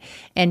on it,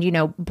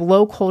 and,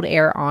 blow cold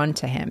air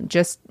onto him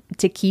just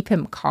to keep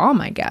him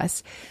calm, I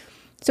guess.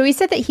 So he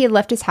said that he had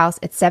left his house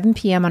at 7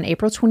 p.m. on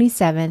April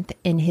 27th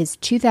in his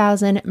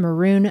 2000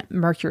 maroon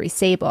Mercury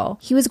Sable.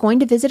 He was going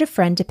to visit a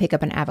friend to pick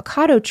up an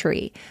avocado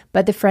tree,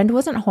 but the friend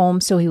wasn't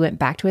home, so he went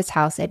back to his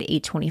house at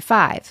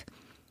 8:25.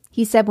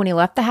 He said when he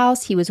left the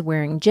house, he was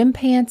wearing gym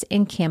pants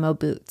and camo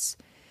boots.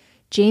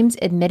 James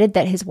admitted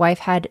that his wife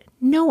had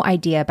no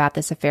idea about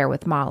this affair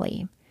with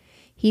Molly.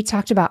 He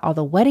talked about all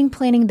the wedding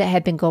planning that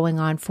had been going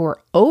on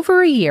for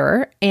over a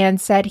year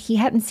and said he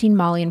hadn't seen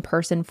Molly in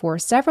person for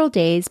several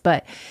days,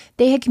 but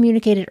they had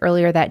communicated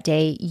earlier that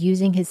day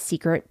using his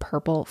secret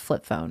purple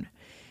flip phone.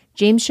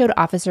 James showed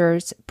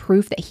officers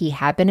proof that he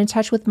had been in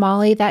touch with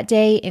Molly that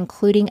day,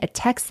 including a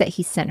text that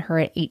he sent her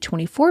at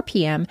 8:24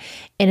 p.m.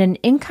 and an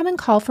incoming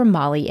call from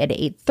Molly at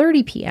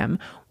 8:30 p.m.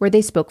 where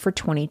they spoke for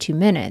 22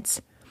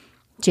 minutes.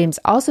 James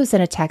also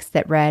sent a text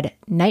that read,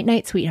 "Night,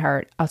 night,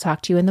 sweetheart. I'll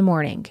talk to you in the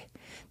morning."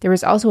 There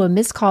was also a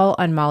missed call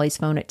on Molly's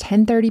phone at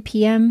 10:30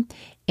 p.m.,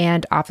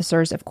 and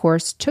officers, of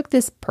course, took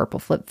this purple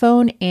flip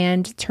phone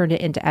and turned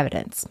it into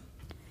evidence.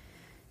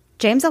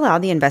 James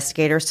allowed the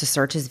investigators to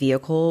search his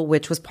vehicle,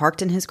 which was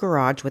parked in his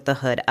garage with the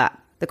hood up.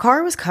 The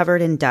car was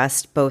covered in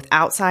dust both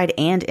outside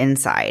and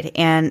inside,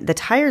 and the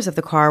tires of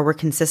the car were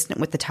consistent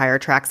with the tire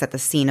tracks at the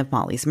scene of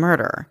Molly's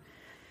murder.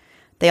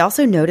 They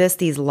also noticed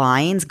these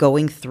lines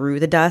going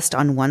through the dust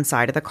on one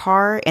side of the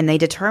car, and they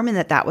determined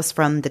that that was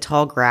from the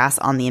tall grass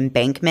on the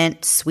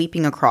embankment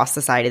sweeping across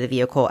the side of the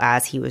vehicle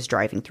as he was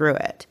driving through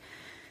it.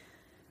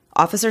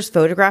 Officers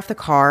photographed the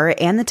car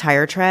and the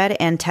tire tread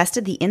and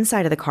tested the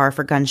inside of the car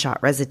for gunshot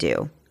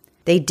residue.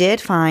 They did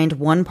find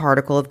one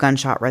particle of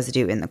gunshot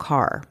residue in the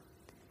car.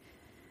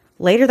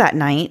 Later that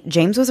night,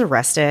 James was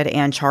arrested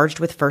and charged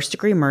with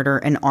first-degree murder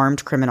and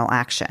armed criminal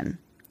action.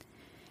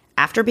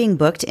 After being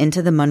booked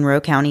into the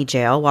Monroe County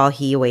Jail while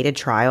he awaited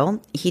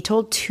trial, he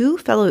told 2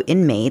 fellow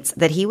inmates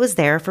that he was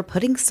there for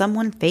putting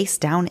someone face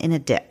down in a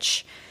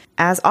ditch.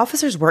 As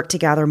officers worked to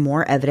gather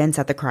more evidence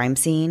at the crime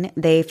scene,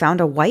 they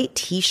found a white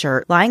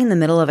T-shirt lying in the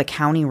middle of a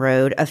county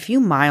road a few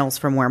miles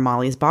from where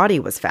Molly's body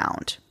was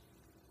found.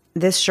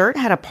 This shirt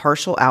had a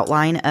partial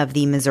outline of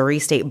the Missouri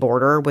state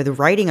border with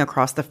writing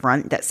across the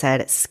front that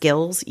said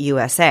Skills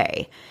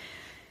USA.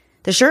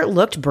 The shirt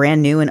looked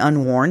brand new and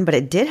unworn, but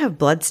it did have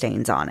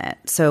bloodstains on it,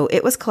 so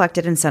it was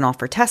collected and sent off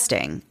for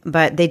testing,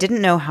 but they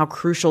didn't know how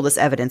crucial this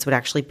evidence would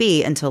actually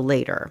be until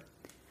later.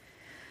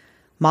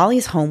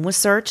 Molly's home was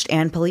searched,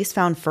 and police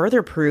found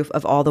further proof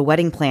of all the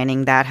wedding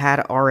planning that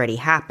had already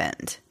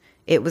happened.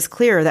 It was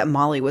clear that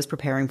Molly was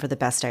preparing for the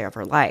best day of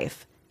her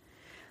life.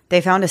 They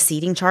found a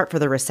seating chart for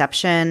the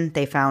reception,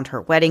 they found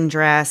her wedding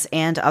dress,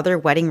 and other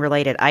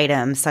wedding-related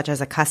items, such as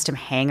a custom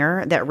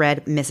hanger that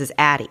read Mrs.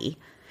 Addie.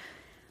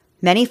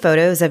 Many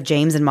photos of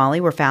James and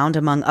Molly were found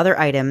among other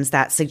items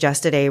that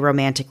suggested a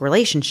romantic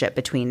relationship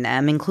between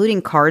them,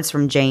 including cards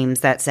from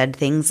James that said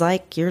things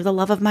like, "You're the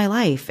love of my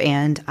life,"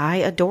 and "I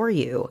adore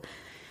you."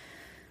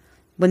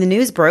 When the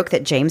news broke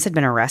that James had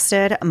been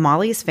arrested,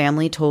 Molly's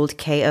family told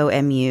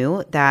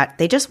KOMU that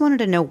they just wanted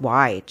to know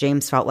why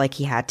James felt like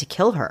he had to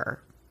kill her.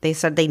 They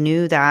said they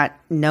knew that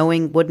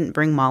knowing wouldn't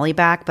bring Molly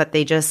back, but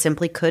they just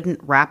simply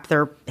couldn't wrap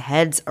their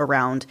heads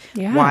around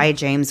why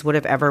James would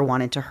have ever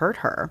wanted to hurt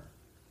her.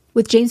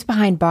 With James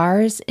behind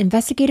bars,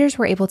 investigators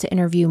were able to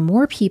interview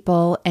more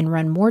people and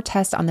run more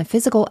tests on the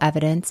physical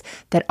evidence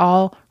that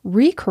all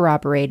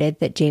re-corroborated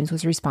that James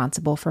was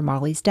responsible for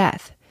Molly's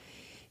death.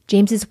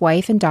 James's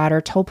wife and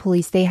daughter told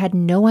police they had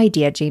no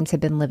idea James had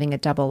been living a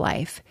double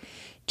life.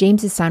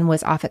 James's son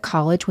was off at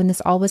college when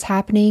this all was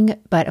happening,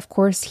 but of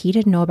course he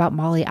didn't know about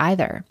Molly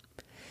either.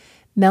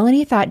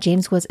 Melanie thought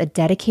James was a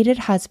dedicated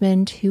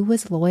husband who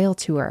was loyal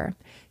to her.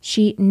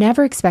 She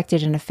never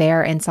expected an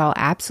affair and saw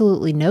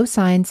absolutely no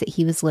signs that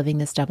he was living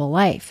this double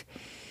life.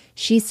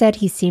 She said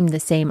he seemed the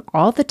same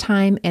all the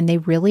time and they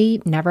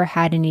really never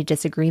had any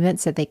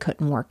disagreements that they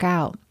couldn't work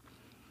out.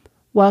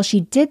 While she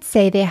did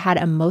say they had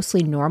a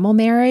mostly normal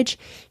marriage,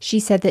 she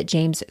said that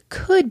James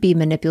could be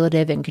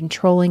manipulative and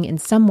controlling in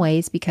some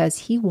ways because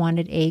he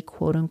wanted a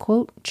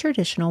quote-unquote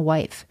traditional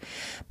wife.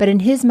 But in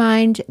his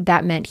mind,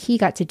 that meant he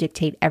got to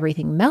dictate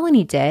everything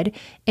Melanie did,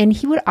 and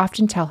he would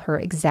often tell her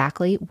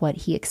exactly what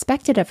he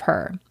expected of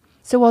her.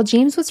 So while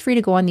James was free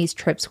to go on these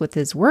trips with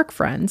his work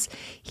friends,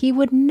 he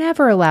would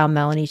never allow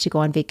Melanie to go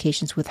on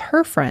vacations with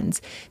her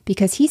friends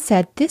because he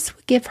said this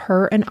would give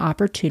her an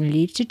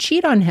opportunity to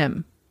cheat on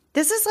him.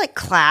 This is like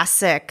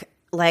classic.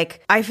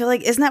 Like, I feel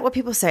like, isn't that what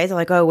people say? They're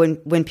like, oh,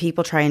 when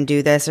people try and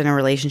do this in a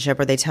relationship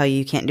or they tell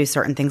you can't do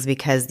certain things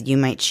because you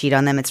might cheat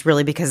on them, it's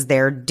really because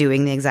they're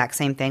doing the exact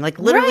same thing. Like,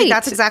 literally,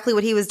 That's exactly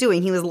what he was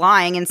doing. He was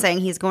lying and saying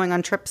he's going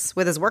on trips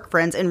with his work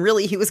friends, and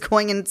really he was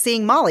going and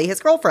seeing Molly,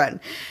 his girlfriend.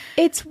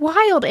 It's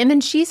wild. And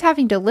then she's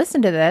having to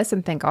listen to this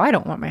and think, oh, I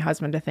don't want my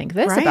husband to think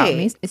this about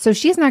me. So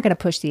she's not going to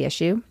push the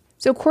issue.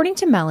 So according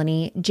to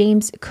Melanie,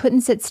 James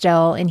couldn't sit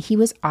still and he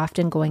was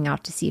often going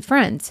out to see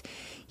friends.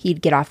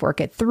 He'd get off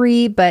work at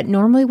 3, but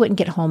normally wouldn't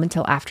get home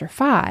until after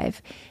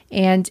 5.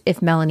 And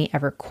if Melanie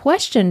ever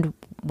questioned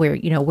where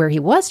he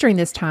was during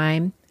this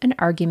time, an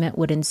argument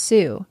would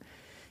ensue.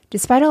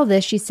 Despite all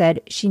this, she said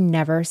she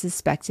never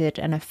suspected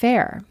an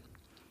affair.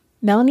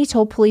 Melanie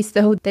told police,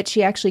 though, that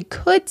she actually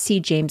could see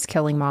James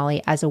killing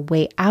Molly as a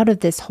way out of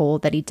this hole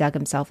that he dug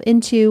himself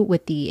into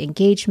with the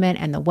engagement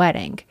and the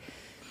wedding.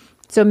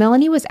 So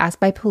Melanie was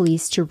asked by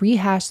police to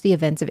rehash the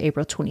events of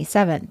April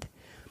 27th.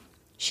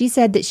 She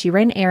said that she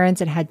ran errands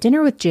and had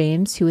dinner with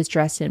James, who was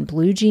dressed in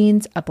blue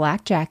jeans, a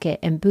black jacket,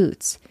 and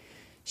boots.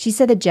 She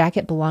said the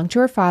jacket belonged to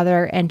her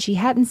father, and she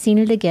hadn't seen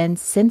it again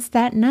since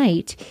that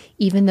night,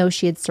 even though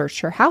she had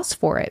searched her house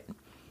for it.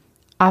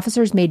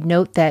 Officers made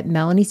note that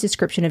Melanie's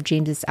description of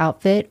James's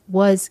outfit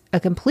was a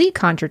complete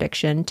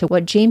contradiction to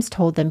what James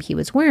told them he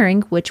was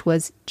wearing, which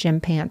was gym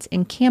pants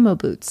and camo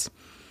boots.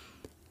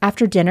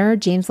 After dinner,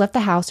 James left the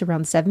house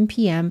around 7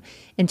 p.m.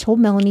 and told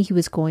Melanie he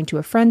was going to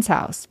a friend's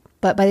house.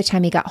 But by the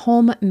time he got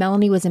home,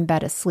 Melanie was in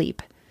bed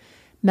asleep.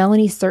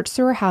 Melanie searched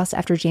through her house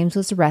after James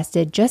was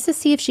arrested just to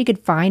see if she could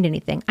find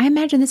anything. I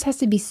imagine this has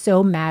to be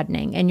so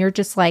maddening. And you're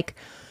just like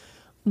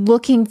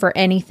looking for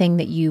anything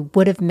that you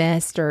would have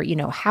missed or,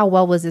 how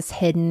well was this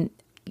hidden?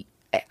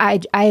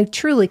 I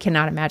truly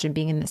cannot imagine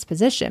being in this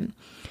position.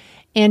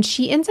 And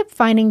she ends up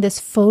finding this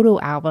photo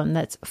album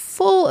that's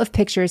full of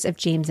pictures of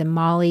James and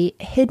Molly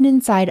hidden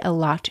inside a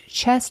locked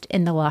chest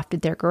in the loft of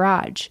their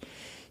garage.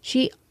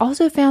 She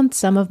also found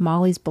some of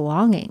Molly's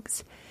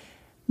belongings.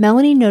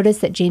 Melanie noticed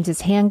that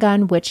James's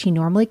handgun, which he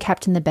normally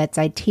kept in the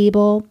bedside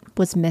table,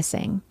 was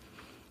missing.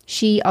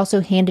 She also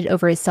handed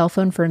over his cell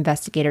phone for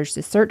investigators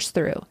to search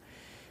through.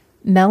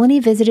 Melanie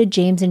visited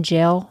James in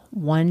jail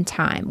one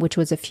time, which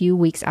was a few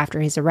weeks after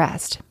his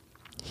arrest.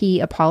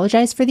 He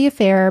apologized for the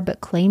affair, but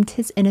claimed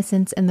his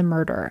innocence in the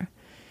murder.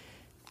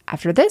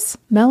 After this,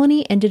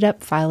 Melanie ended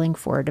up filing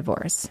for a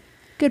divorce.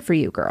 Good for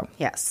you, girl.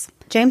 Yes.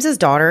 James's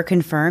daughter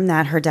confirmed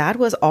that her dad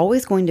was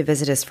always going to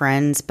visit his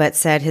friends, but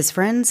said his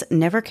friends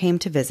never came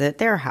to visit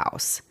their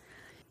house.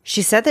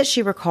 She said that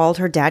she recalled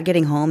her dad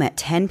getting home at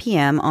 10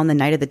 p.m. on the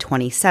night of the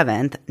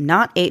 27th,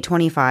 not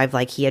 8:25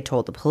 like he had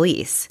told the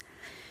police.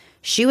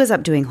 She was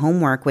up doing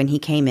homework when he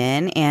came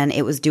in, and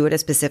it was due at a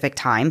specific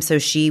time, so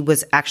she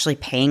was actually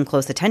paying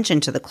close attention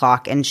to the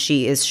clock, and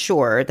she is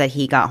sure that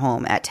he got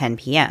home at 10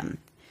 p.m.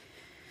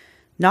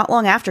 Not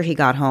long after he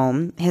got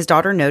home, his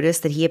daughter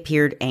noticed that he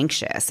appeared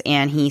anxious,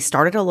 and he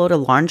started a load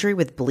of laundry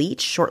with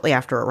bleach shortly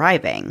after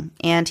arriving,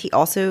 and he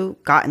also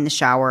got in the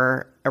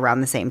shower around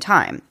the same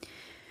time.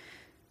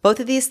 Both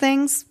of these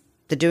things,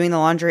 the doing the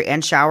laundry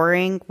and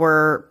showering,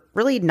 were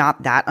really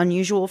not that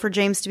unusual for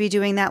James to be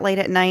doing that late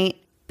at night.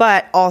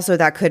 But also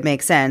that could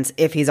make sense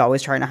if he's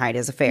always trying to hide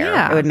his affair.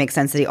 Yeah. It would make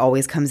sense that he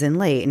always comes in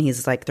late and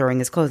he's like throwing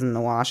his clothes in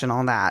the wash and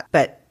all that.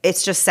 But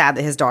it's just sad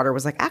that his daughter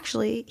was like,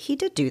 actually, he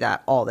did do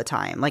that all the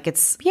time. Like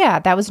it's... Yeah,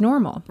 that was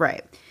normal.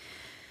 Right.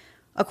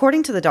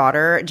 According to the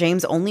daughter,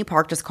 James only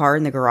parked his car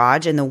in the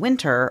garage in the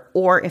winter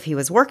or if he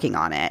was working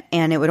on it.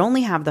 And it would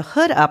only have the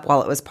hood up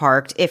while it was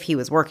parked if he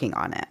was working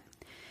on it.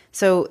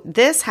 So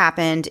this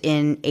happened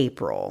in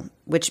April,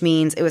 which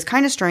means it was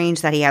kind of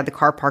strange that he had the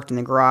car parked in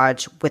the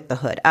garage with the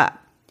hood up.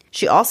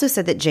 She also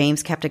said that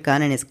James kept a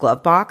gun in his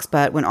glove box,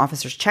 but when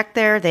officers checked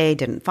there, they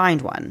didn't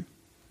find one.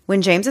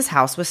 When James's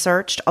house was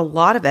searched, a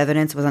lot of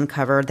evidence was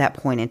uncovered that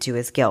pointed to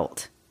his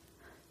guilt.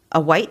 A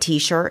white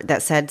t-shirt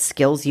that said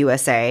Skills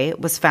USA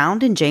was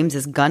found in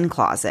James's gun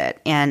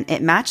closet, and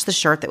it matched the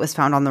shirt that was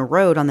found on the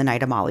road on the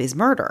night of Molly's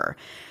murder.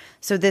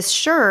 So this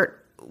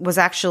shirt was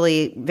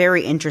actually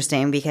very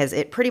interesting because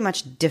it pretty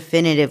much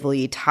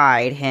definitively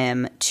tied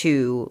him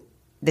to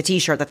the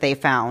t-shirt that they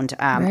found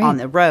on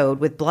the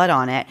road with blood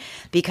on it,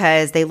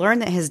 because they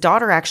learned that his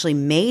daughter actually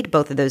made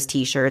both of those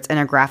t-shirts in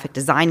a graphic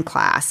design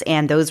class,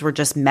 and those were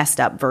just messed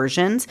up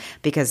versions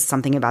because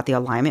something about the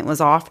alignment was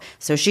off.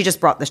 So she just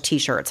brought the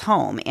t-shirts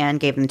home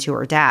and gave them to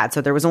her dad. So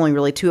there was only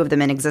really 2 of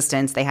them in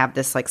existence. They have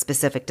this like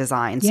specific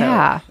design.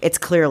 Yeah. So it's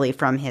clearly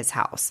from his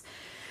house.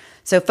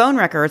 So phone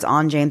records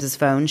on James's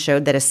phone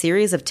showed that a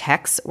series of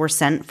texts were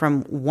sent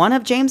from one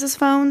of James's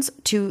phones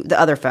to the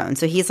other phone.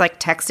 So he's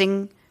like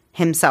texting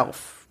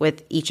himself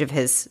with each of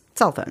his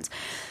cell phones.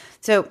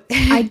 So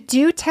I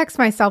do text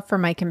myself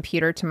from my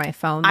computer to my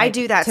phone. I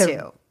do that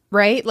too.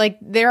 Right? Like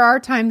there are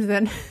times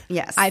that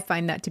yes. I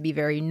find that to be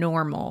very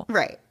normal.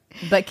 Right.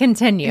 But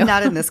continue.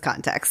 Not in this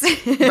context.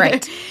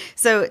 Right.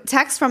 So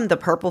texts from the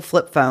purple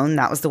flip phone,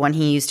 that was the one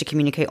he used to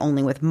communicate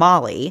only with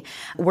Molly,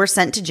 were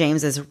sent to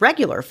James's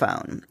regular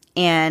phone.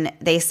 And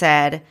they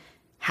said,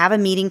 have a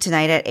meeting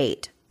tonight at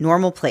 8.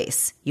 Normal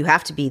place. You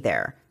have to be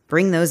there.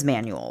 Bring those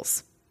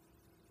manuals.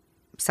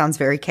 Sounds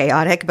very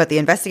chaotic, but the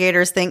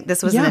investigators think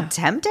this was an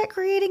attempt at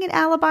creating an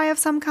alibi of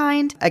some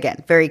kind.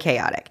 Again, very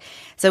chaotic.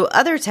 So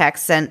other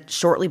texts sent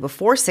shortly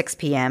before 6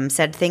 p.m.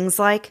 said things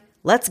like,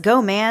 let's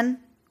go, man,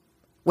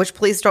 which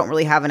police don't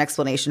really have an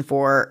explanation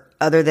for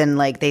other than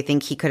like they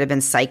think he could have been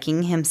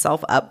psyching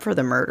himself up for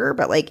the murder.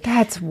 But like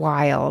that's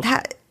wild.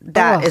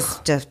 That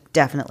is just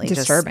definitely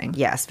disturbing.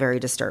 Yes, very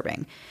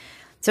disturbing.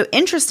 So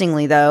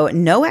interestingly, though,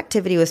 no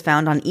activity was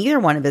found on either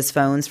one of his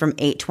phones from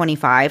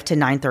 8:25 to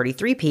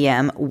 9:33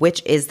 p.m.,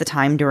 which is the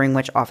time during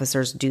which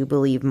officers do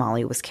believe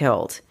Molly was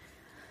killed.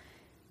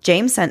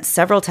 James sent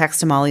several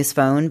texts to Molly's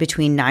phone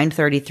between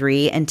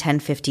 9:33 and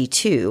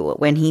 10:52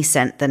 when he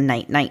sent the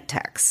night-night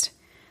text.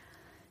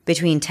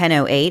 Between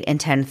 10:08 and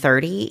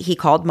 10:30, he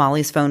called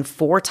Molly's phone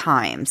 4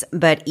 times,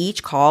 but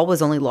each call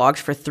was only logged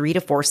for 3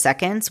 to 4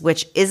 seconds,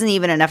 which isn't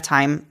even enough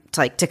time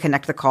to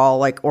connect the call,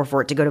 like, or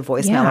for it to go to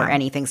voicemail or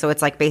anything. So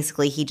it's like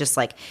basically he just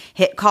like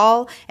hit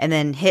call and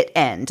then hit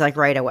end like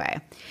right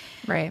away.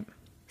 Right.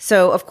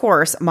 So of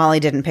course, Molly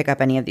didn't pick up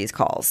any of these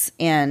calls,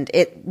 and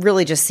it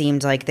really just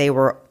seemed like they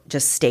were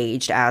just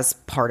staged as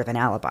part of an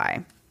alibi.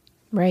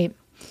 Right.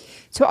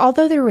 So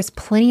although there was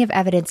plenty of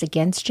evidence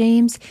against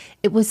James,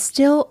 it was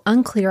still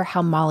unclear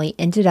how Molly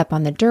ended up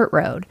on the dirt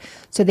road.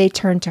 So they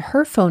turned to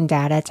her phone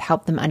data to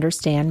help them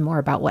understand more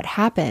about what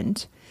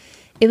happened.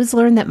 It was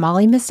learned that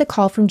Molly missed a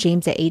call from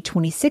James at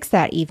 8:26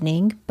 that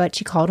evening, but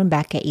she called him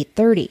back at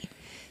 8:30.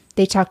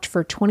 They talked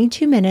for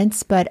 22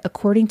 minutes, but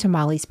according to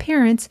Molly's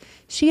parents,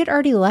 she had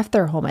already left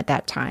their home at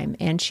that time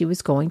and she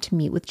was going to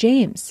meet with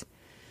James.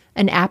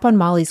 An app on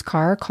Molly's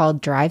car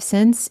called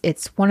DriveSense.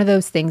 It's one of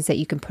those things that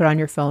you can put on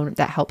your phone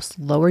that helps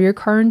lower your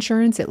car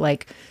insurance. It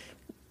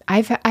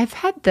I've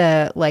had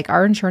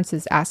our insurance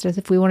has asked us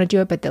if we want to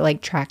do it, but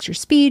that tracks your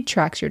speed,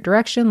 tracks your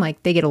direction.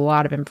 They get a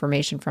lot of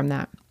information from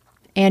that.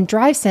 And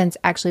DriveSense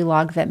actually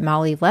logged that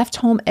Molly left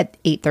home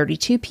at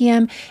 8:32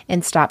 p.m.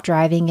 and stopped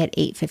driving at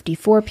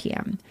 8:54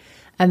 p.m.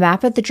 A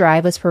map of the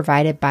drive was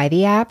provided by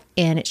the app,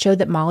 and it showed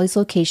that Molly's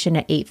location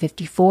at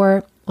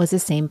 8:54 was the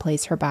same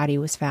place her body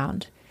was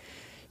found.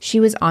 She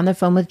was on the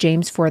phone with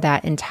James for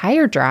that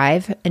entire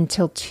drive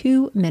until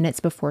 2 minutes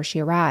before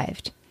she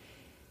arrived.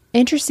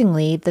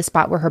 Interestingly, the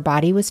spot where her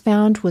body was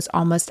found was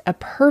almost a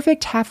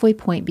perfect halfway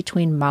point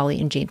between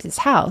Molly and James's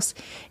house,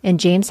 and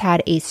James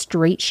had a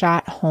straight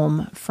shot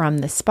home from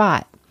the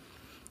spot.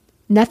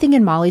 Nothing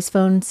in Molly's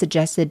phone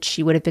suggested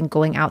she would have been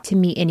going out to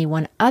meet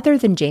anyone other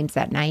than James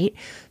that night,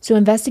 so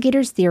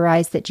investigators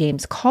theorized that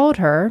James called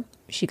her,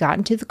 she got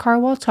into the car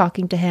while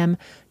talking to him,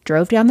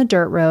 drove down the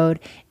dirt road,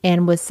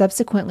 and was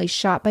subsequently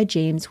shot by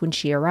James when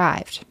she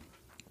arrived.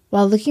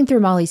 While looking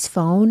through Molly's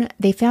phone,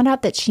 they found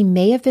out that she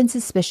may have been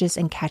suspicious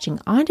in catching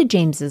on to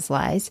James's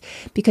lies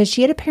because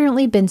she had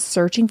apparently been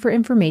searching for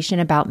information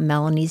about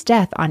Melanie's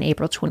death on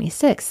April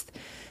 26th.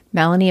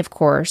 Melanie, of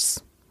course,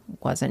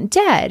 wasn't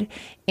dead.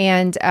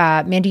 And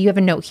Mandy, you have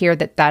a note here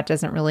that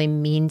doesn't really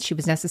mean she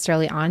was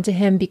necessarily on to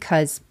him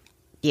because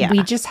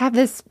we just have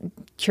this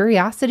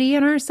curiosity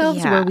in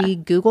ourselves where we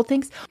Google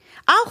things.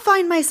 I'll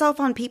find myself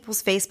on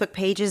people's Facebook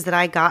pages that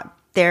I got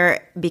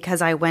there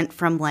because I went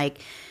from like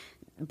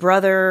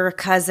brother,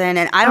 cousin,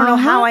 and I don't know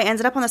how I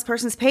ended up on this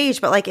person's page,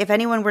 but like if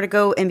anyone were to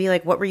go and be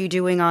like, what were you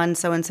doing on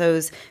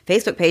so-and-so's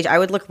Facebook page? I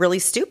would look really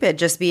stupid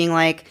just being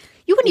like,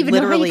 you wouldn't even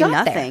literally know how you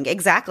got nothing. there.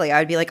 Exactly. I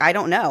would be like, I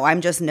don't know.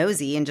 I'm just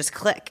nosy and just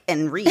click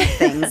and read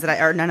things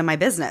that are none of my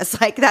business.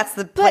 Like that's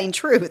the plain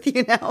truth,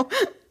 you know?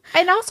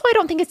 And also, I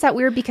don't think it's that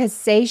weird because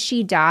say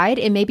she died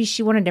and maybe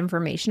she wanted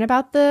information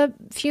about the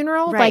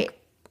funeral. Right. Like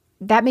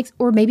that makes,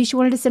 or maybe she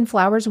wanted to send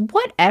flowers,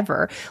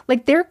 whatever.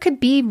 Like there could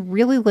be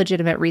really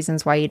legitimate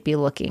reasons why you'd be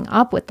looking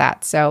up with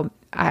that. So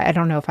I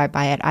don't know if I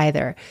buy it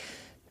either.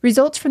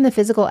 Results from the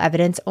physical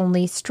evidence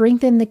only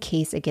strengthen the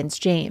case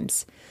against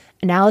James.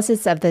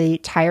 Analysis of the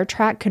tire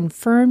track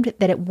confirmed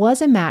that it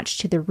was a match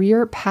to the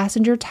rear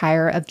passenger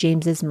tire of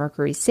James's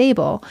Mercury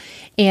Sable,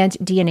 and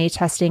DNA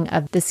testing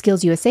of the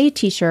Skills USA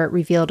t-shirt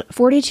revealed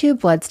 42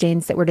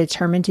 bloodstains that were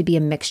determined to be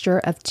a mixture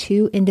of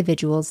two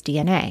individuals'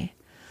 DNA.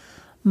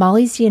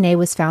 Molly's DNA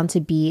was found to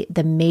be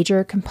the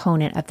major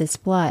component of this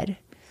blood.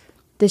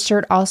 The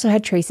shirt also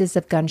had traces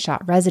of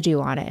gunshot residue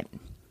on it.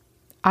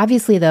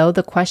 Obviously, though,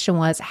 the question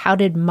was, how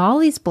did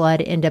Molly's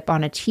blood end up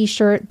on a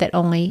t-shirt that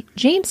only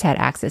James had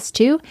access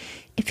to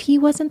if he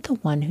wasn't the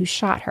one who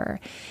shot her?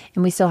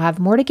 And we still have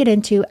more to get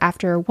into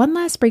after one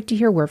last break to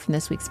hear word from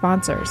this week's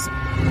sponsors.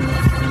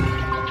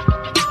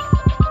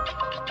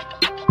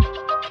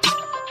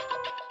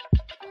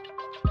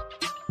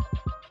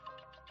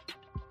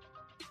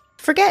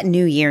 Forget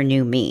New Year,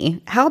 New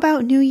Me. How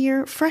about New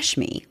Year, Fresh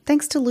Me,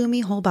 thanks to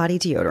Lumi Whole Body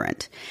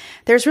Deodorant.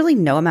 There's really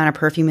no amount of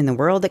perfume in the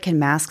world that can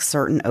mask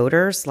certain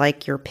odors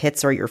like your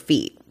pits or your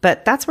feet,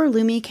 but that's where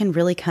Lumi can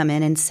really come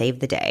in and save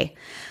the day.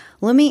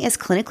 Lumi is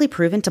clinically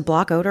proven to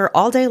block odor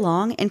all day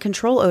long and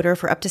control odor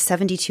for up to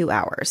 72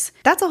 hours.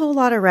 That's a whole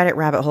lot of Reddit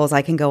rabbit holes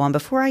I can go on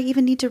before I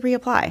even need to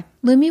reapply.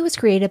 Lumi was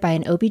created by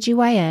an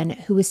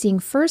OBGYN who was seeing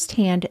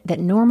firsthand that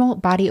normal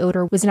body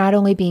odor was not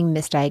only being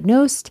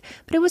misdiagnosed,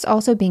 but it was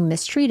also being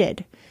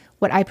mistreated.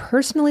 What I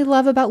personally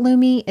love about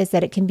Lumi is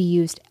that it can be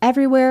used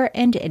everywhere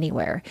and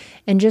anywhere.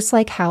 And just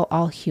like how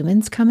all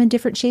humans come in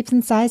different shapes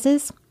and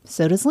sizes,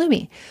 so does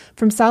Lumi.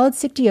 From solid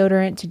stick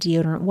deodorant to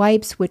deodorant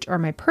wipes, which are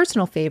my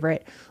personal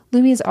favorite,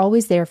 Lumi is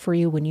always there for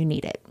you when you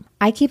need it.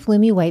 I keep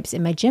Lumi wipes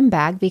in my gym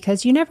bag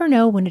because you never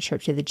know when a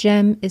trip to the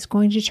gym is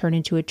going to turn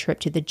into a trip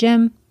to the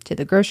gym, to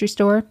the grocery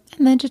store,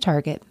 and then to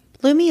Target.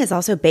 Lumi is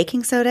also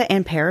baking soda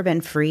and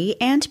paraben free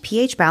and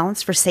pH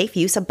balanced for safe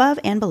use above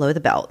and below the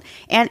belt.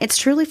 And it's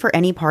truly for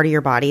any part of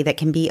your body that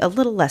can be a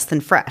little less than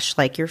fresh,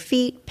 like your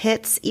feet,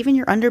 pits, even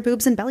your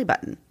underboobs and belly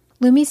button.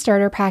 Lumi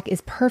Starter Pack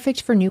is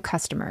perfect for new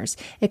customers.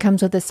 It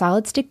comes with a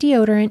solid stick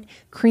deodorant,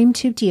 cream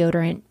tube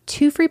deodorant,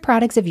 2 free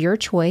products of your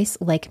choice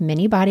like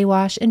mini body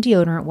wash and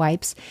deodorant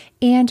wipes,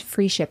 and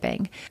free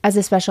shipping. As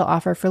a special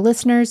offer for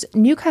listeners,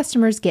 new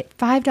customers get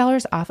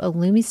 $5 off a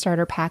Lumi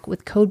Starter Pack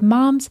with code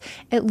MOMS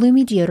at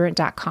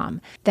LumiDeodorant.com.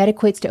 That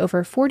equates to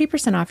over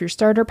 40% off your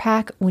starter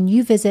pack when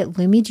you visit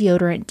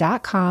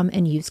LumiDeodorant.com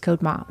and use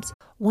code MOMS.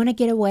 Want to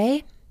get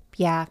away?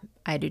 Yeah,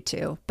 I do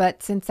too.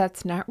 But since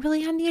that's not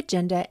really on the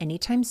agenda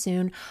anytime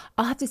soon,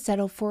 I'll have to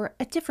settle for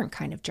a different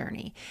kind of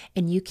journey.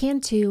 And you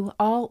can too,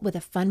 all with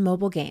a fun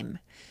mobile game.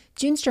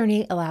 June's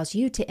Journey allows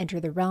you to enter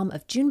the realm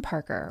of June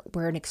Parker,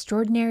 where an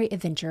extraordinary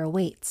adventure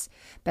awaits.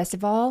 Best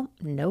of all,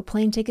 no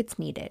plane tickets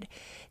needed.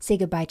 Say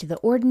goodbye to the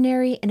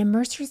ordinary and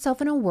immerse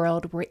yourself in a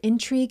world where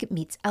intrigue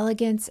meets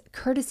elegance,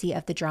 courtesy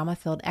of the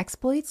drama-filled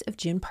exploits of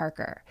June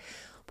Parker.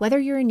 Whether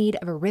you're in need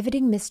of a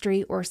riveting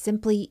mystery or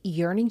simply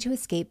yearning to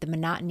escape the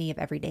monotony of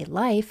everyday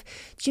life,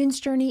 June's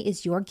Journey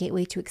is your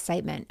gateway to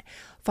excitement.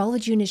 Follow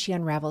June as she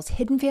unravels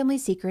hidden family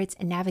secrets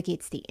and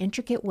navigates the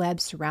intricate web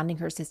surrounding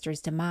her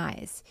sister's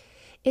demise.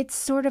 It's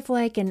sort of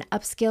like an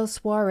upscale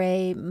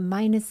soiree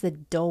minus the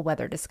dull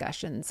weather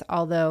discussions,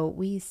 although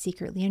we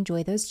secretly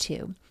enjoy those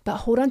too. But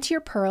hold on to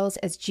your pearls,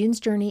 as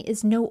June's Journey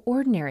is no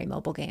ordinary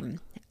mobile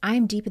game.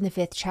 I'm deep in the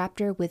 5th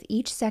chapter, with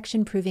each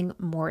section proving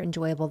more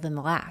enjoyable than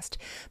the last.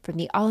 From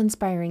the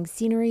awe-inspiring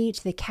scenery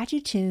to the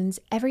catchy tunes,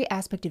 every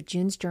aspect of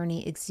June's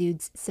Journey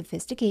exudes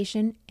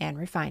sophistication and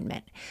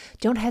refinement.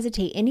 Don't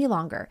hesitate any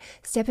longer.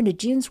 Step into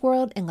June's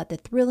world and let the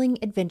thrilling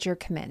adventure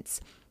commence.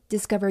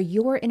 Discover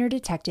your inner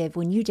detective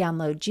when you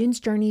download June's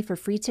Journey for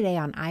free today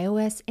on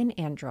iOS and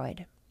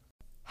Android.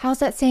 How's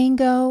that saying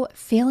go?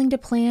 Failing to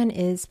plan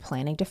is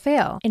planning to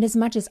fail. And as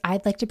much as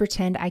I'd like to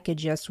pretend I could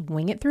just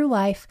wing it through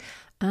life,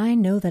 I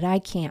know that I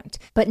can't.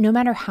 But no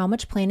matter how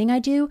much planning I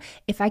do,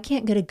 if I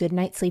can't get a good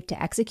night's sleep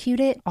to execute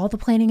it, all the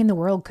planning in the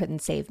world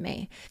couldn't save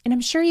me. And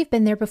I'm sure you've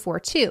been there before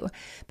too.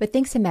 But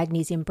thanks to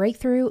Magnesium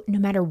Breakthrough, no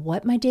matter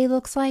what my day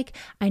looks like,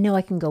 I know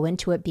I can go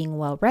into it being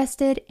well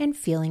rested and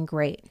feeling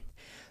great.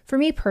 For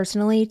me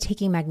personally,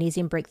 taking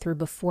Magnesium Breakthrough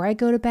before I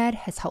go to bed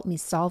has helped me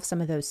solve some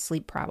of those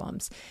sleep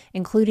problems,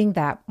 including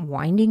that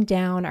winding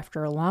down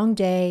after a long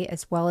day,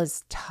 as well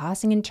as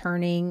tossing and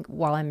turning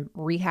while I'm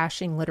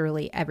rehashing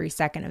literally every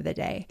second of the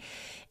day.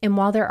 And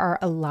while there are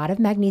a lot of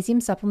magnesium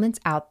supplements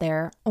out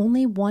there,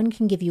 only one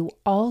can give you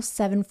all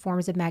 7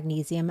 forms of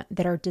magnesium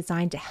that are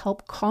designed to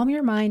help calm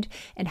your mind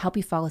and help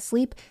you fall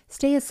asleep,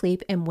 stay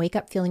asleep, and wake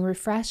up feeling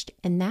refreshed.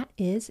 And that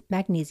is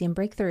Magnesium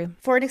Breakthrough.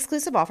 For an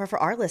exclusive offer for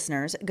our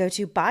listeners, go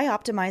to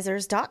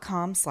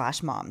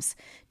bioptimizers.com/moms.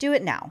 Do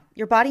it now.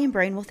 Your body and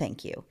brain will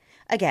thank you.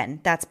 Again,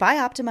 that's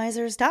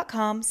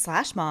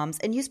bioptimizers.com/moms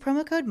and use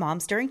promo code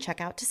MOMS during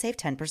checkout to save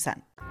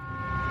 10%.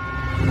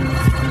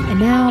 And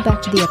now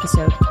back to the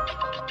episode.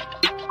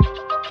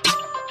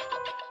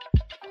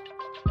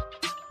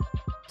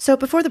 So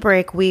before the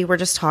break, we were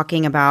just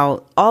talking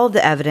about all of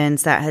the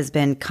evidence that has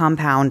been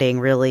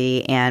compounding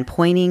really and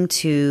pointing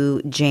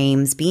to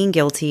James being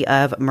guilty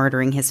of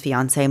murdering his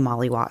fiancée,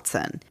 Molly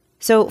Watson.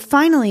 So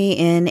finally,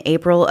 in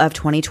April of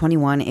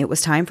 2021, it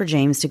was time for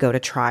James to go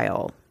to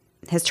trial.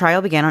 His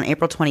trial began on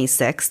April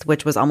 26th,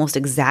 which was almost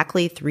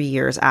exactly 3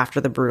 years after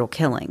the brutal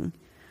killing.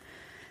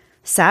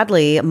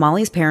 Sadly,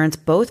 Molly's parents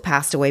both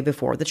passed away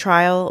before the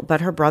trial,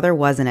 but her brother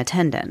was in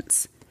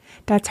attendance.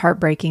 That's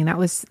heartbreaking. That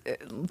was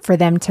for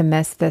them to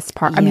miss this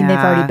part. I mean, they've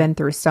already been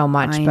through so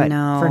much, but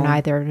for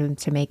neither of them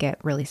to make it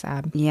really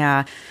sad.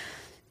 Yeah.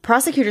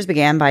 Prosecutors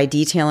began by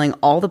detailing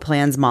all the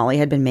plans Molly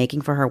had been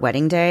making for her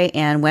wedding day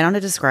and went on to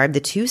describe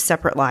the 2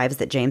 separate lives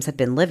that James had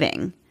been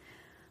living.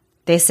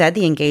 They said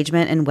the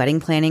engagement and wedding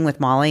planning with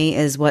Molly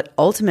is what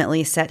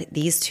ultimately set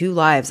these 2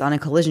 lives on a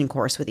collision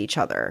course with each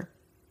other.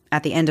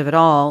 At the end of it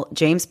all,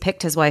 James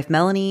picked his wife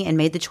Melanie and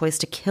made the choice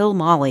to kill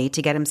Molly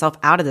to get himself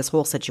out of this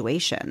whole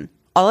situation.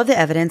 All of the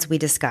evidence we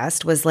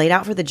discussed was laid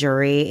out for the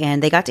jury,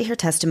 and they got to hear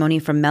testimony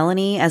from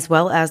Melanie as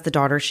well as the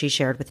daughter she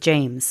shared with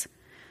James.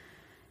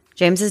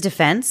 James's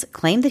defense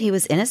claimed that he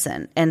was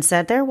innocent and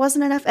said there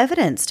wasn't enough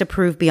evidence to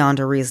prove beyond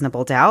a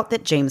reasonable doubt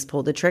that James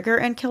pulled the trigger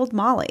and killed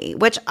Molly,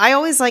 which I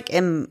always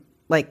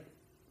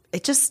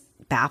it just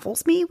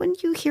baffles me when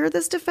you hear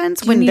this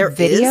defense when there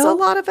is a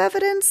lot of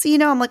evidence. You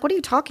know, I'm like, what are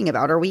you talking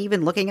about? Are we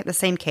even looking at the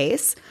same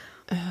case?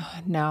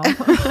 No.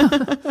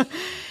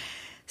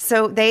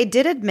 So they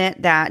did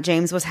admit that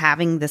James was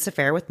having this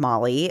affair with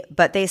Molly,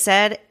 but they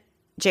said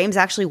James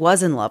actually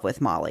was in love with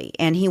Molly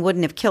and he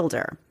wouldn't have killed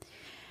her.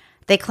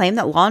 They claim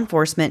that law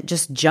enforcement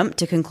just jumped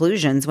to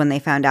conclusions when they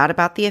found out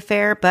about the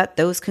affair, but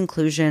those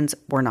conclusions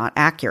were not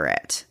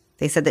accurate.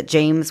 They said that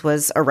James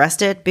was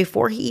arrested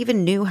before he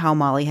even knew how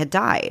Molly had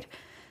died.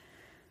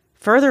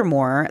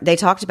 Furthermore, they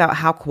talked about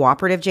how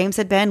cooperative James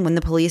had been when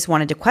the police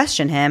wanted to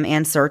question him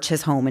and search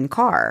his home and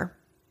car.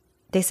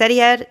 They said he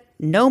had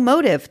no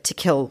motive to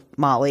kill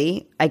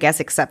Molly, I guess,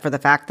 except for the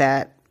fact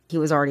that he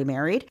was already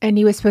married. And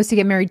he was supposed to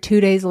get married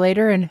 2 days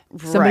later, and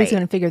somebody's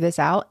going to figure this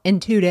out in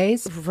 2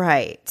 days.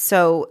 Right.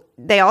 So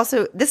they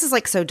also, this is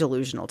so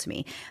delusional to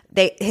me.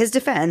 His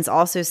defense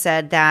also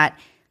said that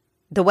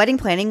the wedding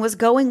planning was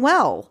going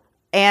well.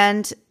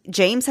 And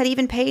James had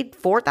even paid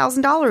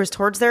 $4,000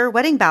 towards their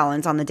wedding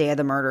balance on the day of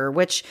the murder,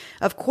 which,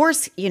 of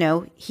course,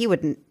 he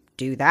wouldn't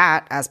do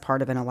that as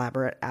part of an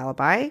elaborate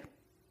alibi.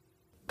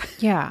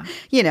 Yeah.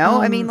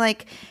 I mean,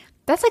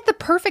 that's the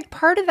perfect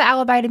part of the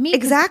alibi to me.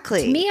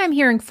 Exactly. To me, I'm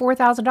hearing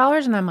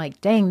 $4,000 and I'm like,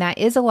 dang, that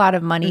is a lot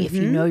of money if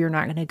you know you're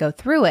not going to go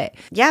through it.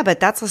 Yeah, but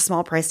that's a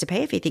small price to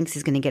pay if he thinks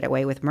he's going to get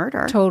away with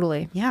murder.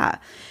 Totally. Yeah.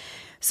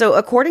 So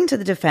according to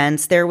the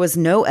defense, there was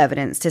no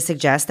evidence to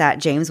suggest that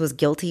James was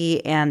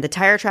guilty, and the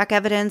tire track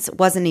evidence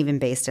wasn't even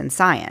based in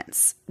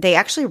science. They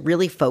actually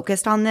really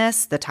focused on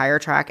this, the tire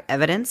track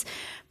evidence,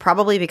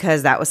 probably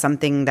because that was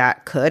something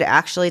that could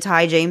actually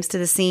tie James to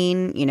the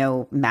scene,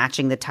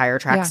 matching the tire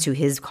tracks to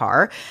his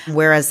car,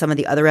 whereas some of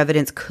the other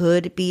evidence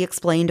could be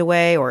explained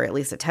away, or at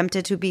least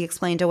attempted to be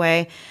explained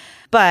away.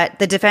 But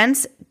the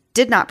defense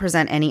did not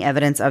present any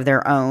evidence of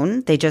their own.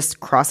 They just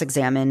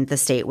cross-examined the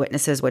state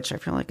witnesses, which I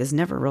feel like is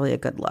never really a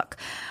good look.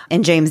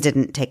 And James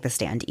didn't take the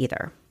stand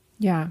either.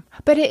 Yeah.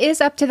 But it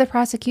is up to the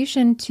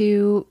prosecution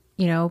to,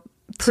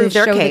 prove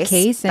their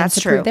case. And That's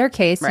to true. Prove their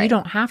case. Right. You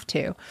don't have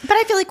to. But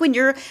I feel like when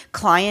your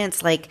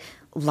client's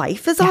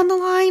life is on the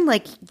line,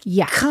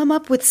 come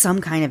up with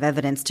some kind of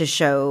evidence to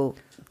show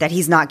that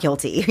he's not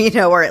guilty,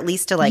 or at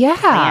least to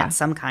plant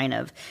some kind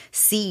of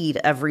seed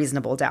of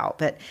reasonable doubt.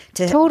 But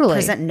to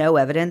present no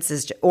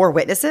evidence or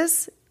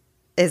witnesses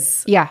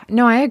is... Yeah,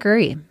 no, I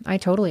agree. I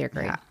totally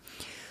agree. Yeah.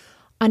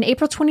 On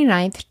April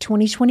 29th,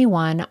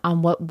 2021,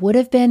 on what would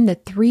have been the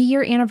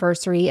 3-year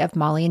anniversary of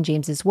Molly and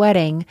James's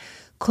wedding,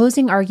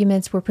 closing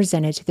arguments were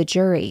presented to the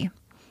jury.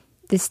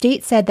 The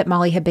state said that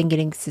Molly had been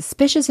getting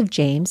suspicious of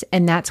James,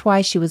 and that's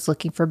why she was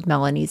looking for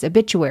Melanie's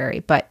obituary,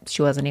 but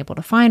she wasn't able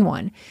to find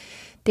one.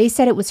 They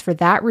said it was for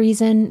that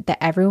reason that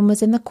everyone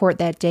was in the court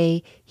that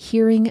day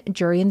hearing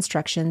jury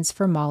instructions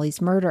for Molly's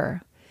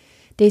murder.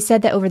 They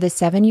said that over the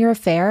 7-year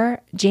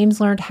affair, James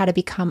learned how to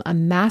become a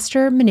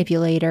master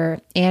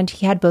manipulator, and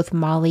he had both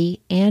Molly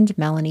and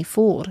Melanie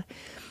fooled.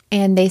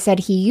 And they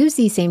said he used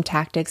these same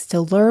tactics to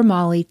lure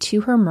Molly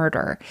to her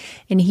murder,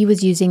 and he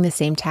was using the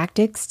same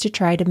tactics to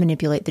try to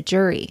manipulate the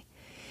jury.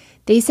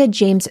 They said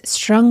James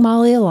strung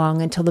Molly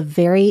along until the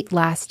very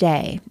last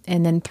day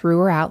and then threw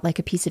her out like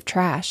a piece of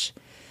trash.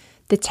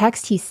 The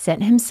text he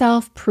sent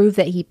himself proved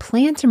that he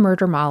planned to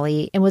murder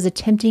Molly and was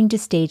attempting to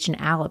stage an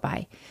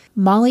alibi.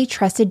 Molly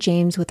trusted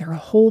James with her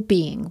whole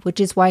being, which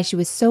is why she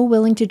was so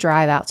willing to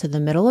drive out to the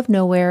middle of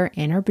nowhere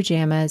in her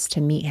pajamas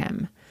to meet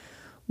him.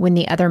 When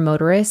the other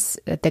motorists,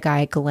 the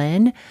guy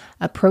Glenn,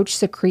 approached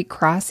the creek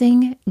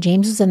crossing,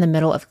 James was in the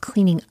middle of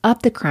cleaning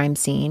up the crime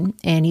scene,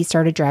 and he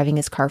started driving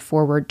his car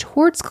forward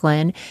towards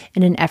Glenn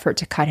in an effort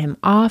to cut him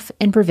off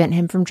and prevent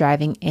him from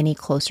driving any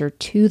closer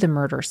to the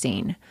murder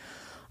scene.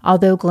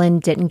 Although Glenn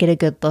didn't get a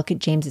good look at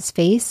James's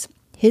face,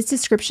 his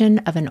description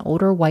of an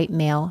older white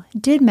male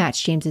did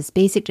match James's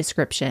basic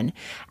description,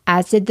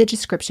 as did the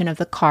description of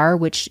the car,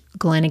 which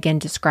Glenn again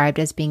described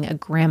as being a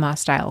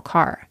grandma-style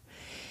car.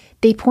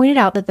 They pointed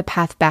out that the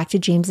path back to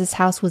James's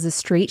house was a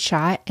straight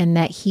shot and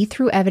that he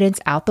threw evidence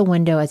out the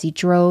window as he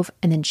drove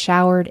and then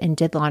showered and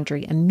did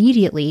laundry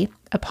immediately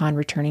upon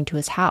returning to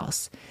his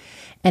house.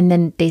 And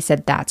then they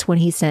said that's when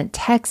he sent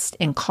texts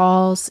and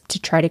calls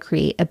to try to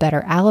create a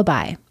better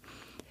alibi.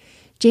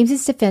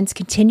 James's defense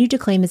continued to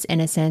claim his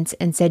innocence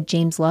and said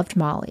James loved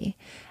Molly.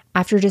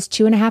 After just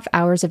 2.5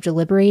 hours of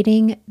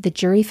deliberating, the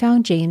jury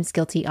found James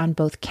guilty on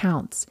both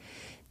counts.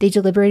 They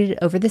deliberated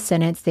over the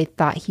sentence they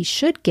thought he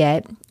should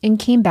get and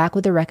came back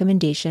with a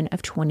recommendation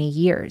of 20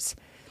 years.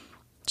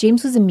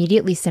 James was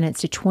immediately sentenced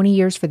to 20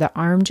 years for the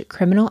armed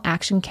criminal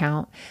action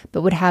count,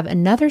 but would have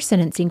another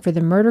sentencing for the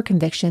murder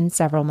conviction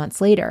several months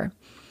later.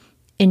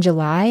 In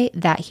July,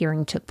 that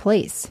hearing took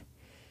place.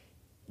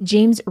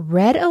 James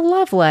read a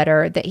love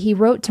letter that he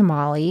wrote to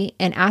Molly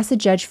and asked the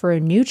judge for a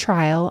new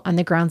trial on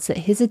the grounds that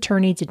his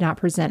attorney did not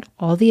present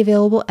all the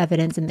available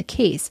evidence in the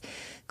case,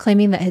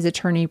 claiming that his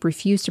attorney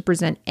refused to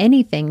present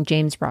anything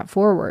James brought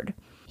forward.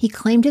 He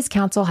claimed his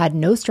counsel had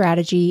no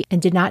strategy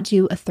and did not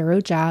do a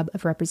thorough job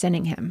of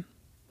representing him.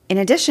 In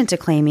addition to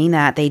claiming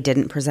that they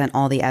didn't present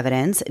all the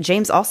evidence,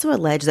 James also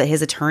alleged that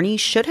his attorney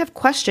should have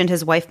questioned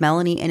his wife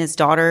Melanie and his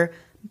daughter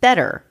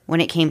better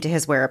when it came to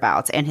his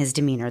whereabouts and his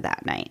demeanor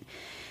that night.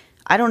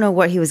 I don't know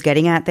what he was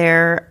getting at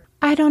there.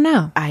 I don't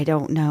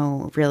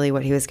know really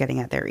what he was getting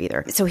at there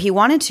either. So he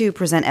wanted to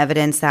present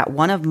evidence that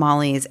one of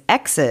Molly's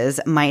exes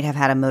might have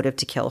had a motive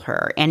to kill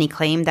her. And he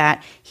claimed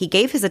that he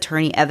gave his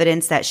attorney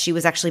evidence that she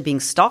was actually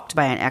being stalked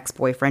by an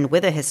ex-boyfriend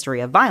with a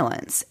history of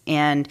violence.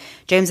 And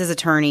James's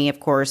attorney, of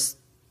course,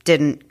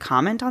 didn't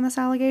comment on this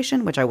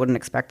allegation, which I wouldn't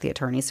expect the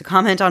attorneys to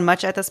comment on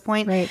much at this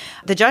point. Right.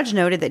 The judge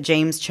noted that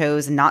James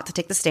chose not to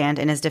take the stand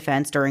in his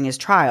defense during his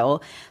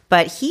trial,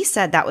 but he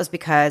said that was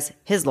because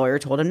his lawyer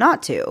told him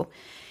not to.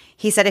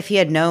 He said if he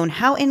had known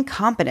how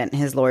incompetent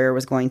his lawyer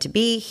was going to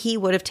be, he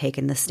would have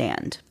taken the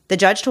stand. The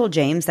judge told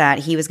James that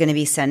he was going to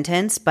be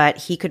sentenced, but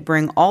he could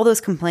bring all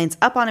those complaints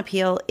up on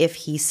appeal if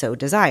he so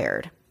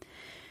desired.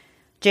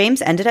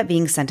 James ended up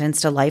being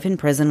sentenced to life in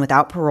prison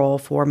without parole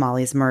for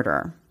Molly's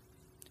murder.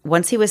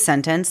 Once he was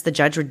sentenced, the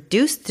judge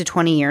reduced the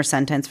 20-year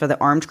sentence for the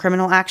armed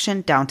criminal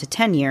action down to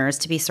 10 years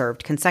to be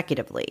served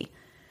consecutively.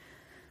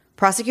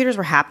 Prosecutors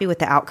were happy with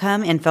the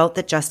outcome and felt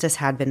that justice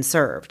had been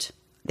served.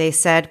 They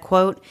said,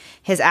 quote,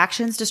 his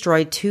actions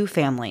destroyed two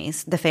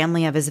families, the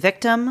family of his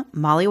victim,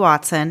 Molly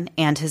Watson,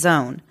 and his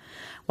own.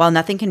 While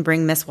nothing can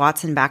bring Miss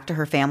Watson back to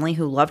her family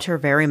who loved her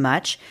very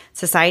much,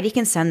 society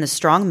can send the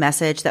strong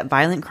message that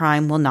violent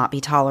crime will not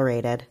be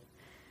tolerated.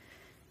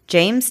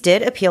 James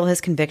did appeal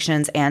his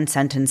convictions and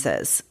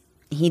sentences.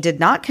 He did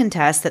not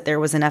contest that there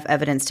was enough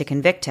evidence to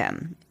convict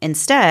him.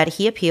 Instead,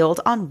 he appealed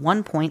on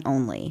one point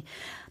only,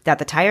 that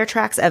the tire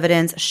tracks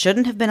evidence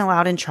shouldn't have been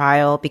allowed in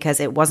trial because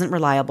it wasn't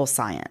reliable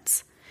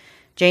science.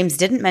 James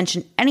didn't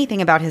mention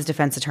anything about his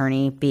defense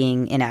attorney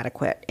being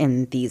inadequate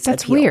in these appeals.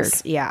 That's weird.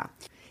 Yeah.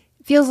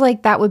 Feels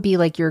like that would be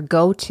like your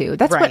go-to.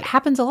 That's Right. what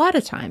happens a lot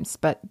of times,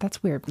 but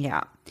that's weird.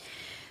 Yeah.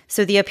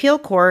 So the appeal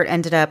court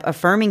ended up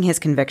affirming his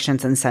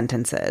convictions and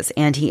sentences,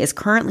 and he is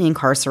currently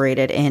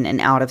incarcerated in an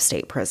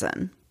out-of-state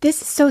prison.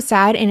 This is so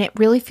sad, and it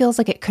really feels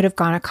like it could have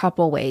gone a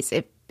couple ways.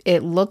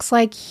 It looks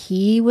like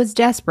he was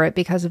desperate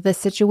because of the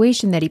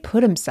situation that he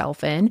put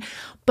himself in.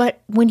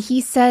 But when he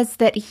says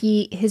that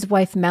his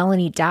wife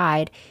Melanie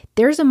died,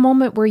 there's a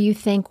moment where you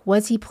think,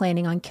 was he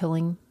planning on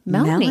killing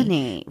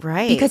Melanie?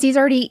 Right. Because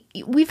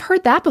we've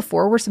heard that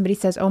before where somebody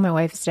says, oh, my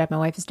wife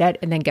is dead.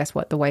 And then guess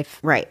what? The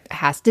wife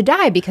has to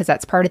die because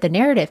that's part of the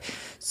narrative.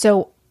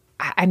 So,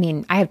 I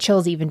mean, I have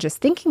chills even just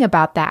thinking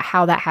about that,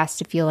 how that has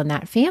to feel in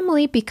that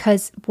family,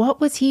 because what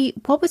was he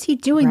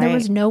doing? Right. There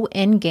was no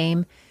end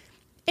game.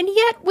 And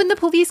yet, when the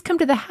police come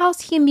to the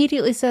house, he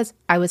immediately says,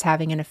 I was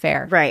having an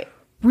affair. Right.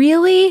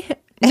 Really?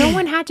 No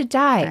one had to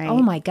die. Right. Oh,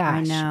 my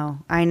gosh.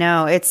 I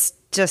know. It's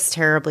just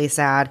terribly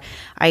sad.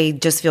 I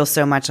just feel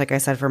so much, like I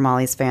said, for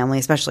Molly's family,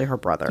 especially her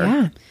brother.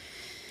 Yeah.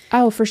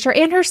 Oh, for sure.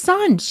 And her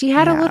son. She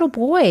had a little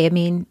boy. I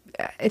mean,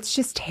 it's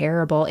just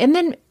terrible. And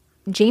then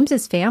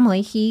James's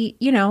family,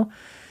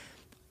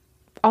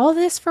 all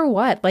this for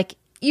what? Like,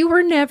 you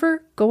were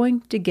never going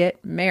to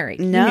get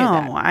married.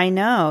 No, I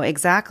know.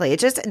 Exactly.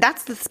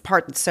 That's the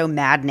part that's so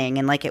maddening.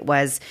 And like it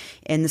was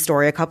in the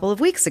story a couple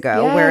of weeks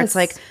ago, where it's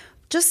like,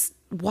 just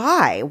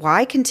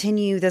why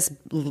continue this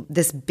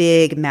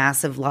big,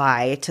 massive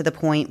lie to the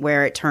point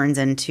where it turns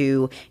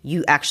into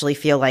you actually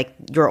feel like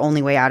your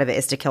only way out of it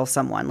is to kill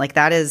someone? Like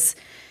that is,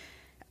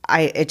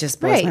 it just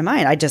blows my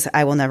mind.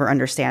 I will never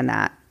understand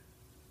that.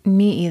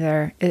 Me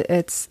either.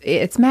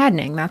 It's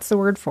maddening. That's the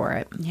word for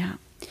it. Yeah.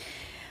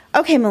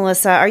 Okay,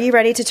 Melissa, are you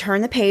ready to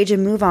turn the page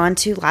and move on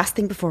to last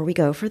thing before we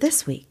go for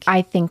this week?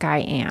 I think I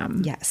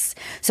am. Yes.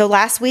 So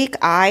last week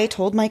I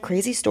told my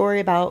crazy story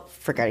about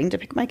forgetting to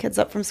pick my kids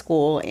up from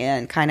school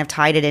and kind of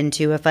tied it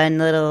into a fun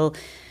little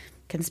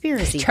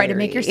conspiracy Try theory. to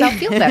make yourself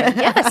feel better.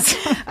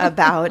 Yes.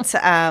 About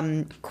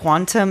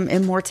quantum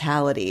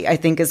immortality, I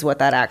think is what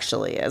that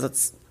actually is.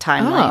 It's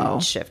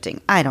timeline shifting.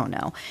 I don't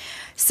know.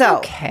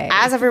 So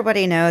as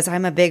everybody knows,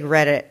 I'm a big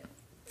Reddit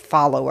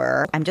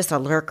follower. I'm just a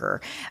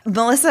lurker.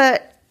 Melissa,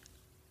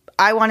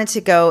 I wanted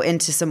to go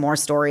into some more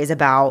stories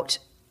about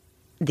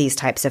these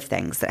types of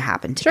things that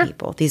happen to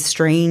people, these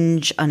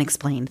strange,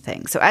 unexplained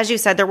things. So as you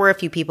said, there were a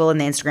few people in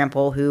the Instagram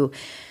poll who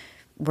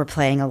were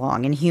playing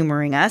along and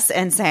humoring us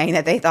and saying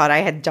that they thought I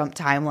had jumped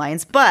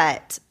timelines.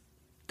 But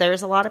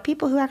there's a lot of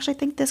people who actually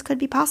think this could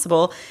be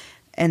possible,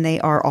 and they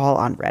are all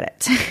on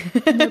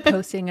Reddit. They're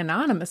posting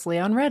anonymously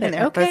on Reddit. And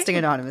they're posting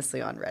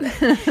anonymously on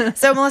Reddit.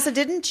 So Melissa,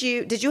 did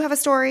you have a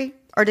story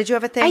or did you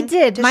have a thing? I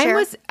did. To Mine share?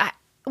 was...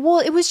 Well,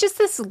 it was just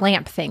this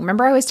lamp thing.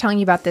 Remember I was telling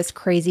you about this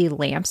crazy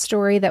lamp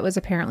story that was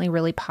apparently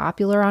really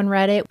popular on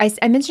Reddit?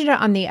 I mentioned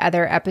it on the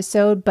other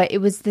episode, but it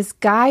was this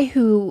guy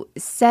who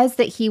says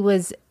that he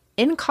was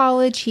in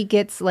college. He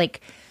gets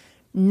like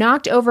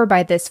knocked over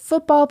by this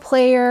football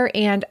player,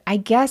 and I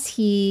guess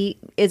he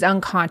is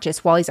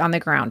unconscious while he's on the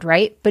ground,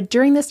 right? But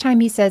during this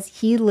time, he says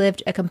he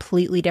lived a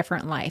completely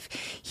different life.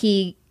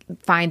 He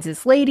finds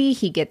this lady,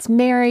 he gets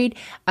married,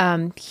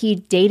 he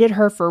dated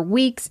her for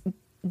weeks.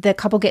 The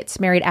couple gets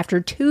married after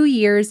 2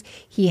 years.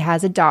 He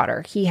has a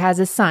daughter. He has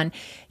a son.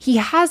 He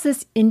has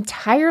this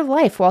entire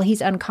life while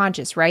he's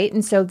unconscious, right?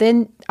 And so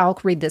then I'll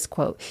read this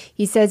quote.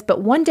 He says,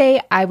 "But one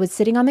day I was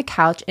sitting on the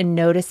couch and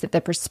noticed that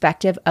the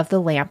perspective of the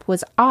lamp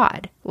was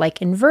odd,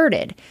 like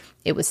inverted.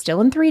 It was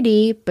still in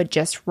 3D, but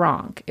just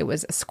wrong. It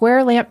was a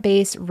square lamp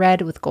base,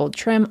 red with gold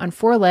trim on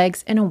 4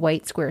 legs and a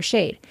white square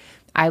shade.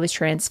 I was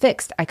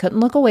transfixed. I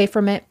couldn't look away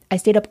from it. I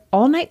stayed up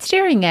all night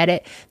staring at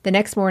it. The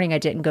next morning, I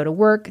didn't go to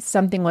work.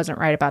 Something wasn't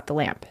right about the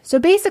lamp." So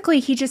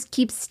basically, he just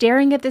keeps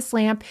staring at this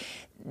lamp.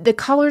 The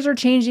colors are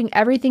changing.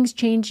 Everything's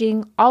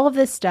changing. All of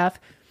this stuff.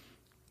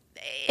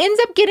 Ends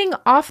up getting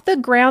off the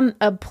ground.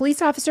 A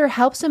police officer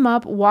helps him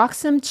up,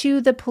 walks him to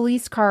the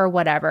police car or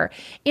whatever.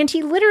 And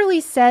he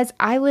literally says,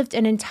 "I lived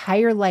an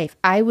entire life.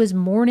 I was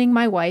mourning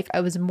my wife. I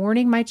was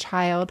mourning my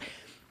child."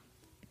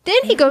 Then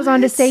he goes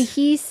on to say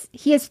he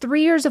has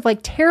 3 years of like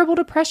terrible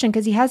depression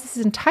because he has this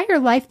entire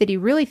life that he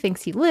really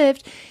thinks he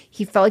lived.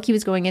 He felt like he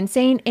was going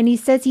insane. And he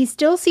says he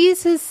still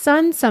sees his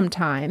son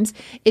sometimes.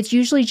 It's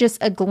usually just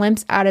a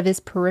glimpse out of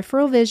his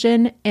peripheral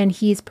vision. And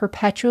he's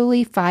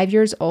perpetually 5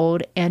 years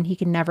old and he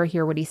can never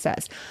hear what he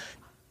says.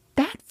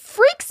 That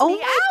freaks me out.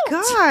 Oh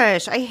my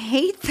gosh. I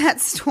hate that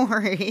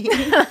story.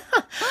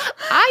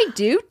 I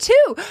do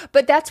too.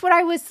 But that's what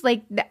I was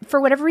like,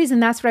 for whatever reason,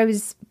 that's what I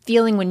was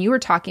feeling when you were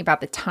talking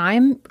about the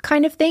time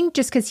kind of thing,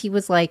 just because he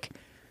was like,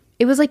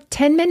 it was like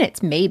 10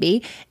 minutes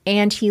maybe.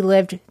 And he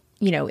lived,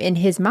 in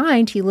his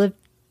mind, he lived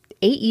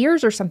 8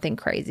 years or something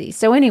crazy.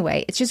 So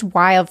anyway, it's just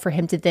wild for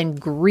him to then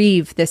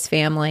grieve this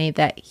family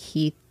that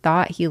he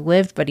thought he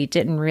lived, but he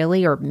didn't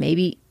really, or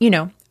maybe,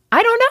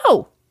 I don't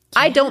know.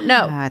 I don't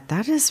know.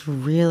 That is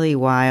really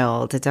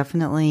wild. It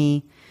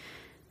definitely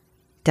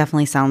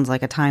sounds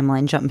like a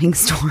timeline jumping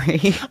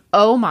story.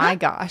 Oh my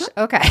gosh.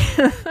 Okay.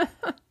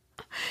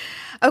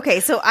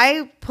 Okay, so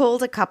I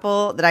pulled a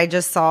couple that I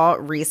just saw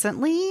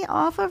recently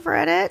off of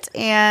Reddit,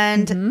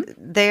 and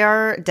they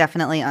are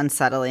definitely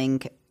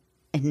unsettling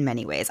in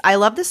many ways. I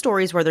love the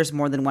stories where there's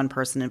more than one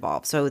person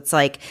involved. So it's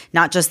like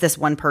not just this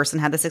one person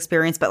had this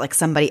experience, but like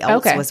somebody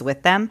else was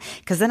with them.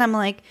 Because then I'm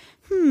like,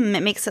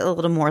 it makes it a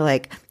little more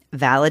like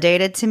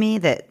validated to me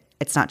that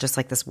it's not just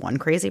like this one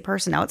crazy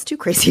person. Now it's 2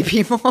 crazy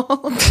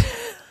people.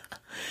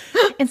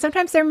 And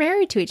sometimes they're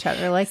married to each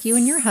other, like you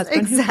and your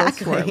husband.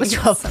 Exactly. Who both swore it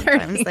was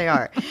Sometimes they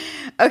are.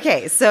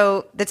 Okay,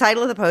 so the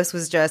title of the post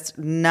was just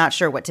not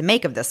sure what to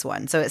make of this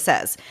one. So it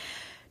says,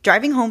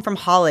 "Driving home from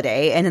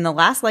holiday, and in the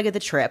last leg of the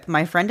trip,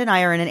 my friend and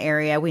I are in an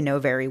area we know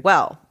very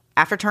well.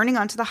 After turning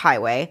onto the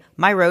highway,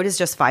 my road is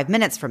just 5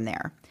 minutes from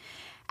there.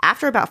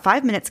 After about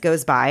 5 minutes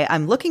goes by,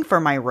 I'm looking for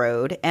my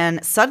road,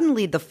 and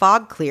suddenly the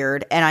fog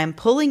cleared, and I'm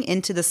pulling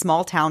into the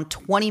small town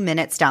 20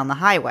 minutes down the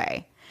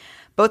highway.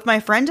 Both my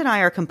friend and I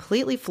are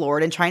completely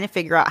floored and trying to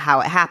figure out how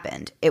it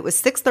happened. It was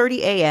 6:30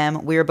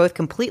 a.m. We were both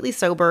completely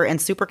sober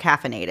and super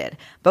caffeinated.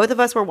 Both of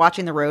us were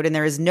watching the road, and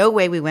there is no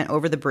way we went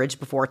over the bridge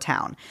before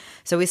town.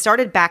 So we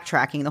started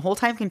backtracking, the whole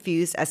time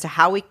confused as to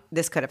how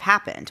this could have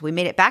happened. We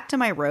made it back to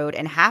my road,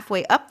 and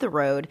halfway up the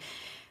road,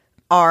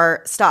 we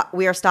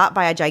are stopped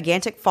by a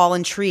gigantic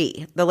fallen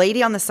tree. The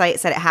lady on the site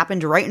said it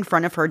happened right in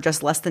front of her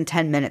just less than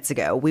 10 minutes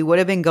ago. We would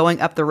have been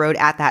going up the road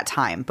at that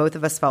time. Both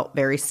of us felt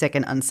very sick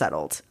and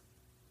unsettled."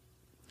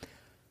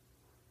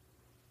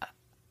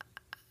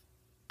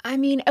 I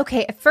mean,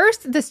 okay, at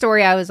first the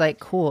story I was like,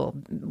 cool,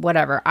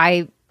 whatever.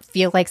 I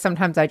feel like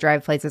sometimes I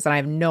drive places and I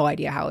have no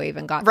idea how I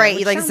even got there. Right,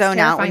 you like zone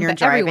out when you're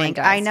driving.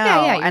 I know.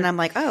 Yeah, and I'm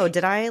like, oh,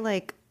 did I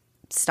like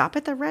stop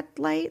at the red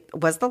light?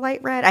 Was the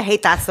light red? I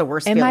hate that's the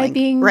worst Am feeling. I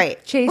being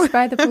chased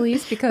by the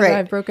police because Right.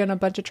 I've broken a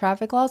bunch of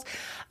traffic laws?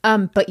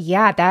 But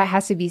yeah, that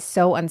has to be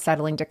so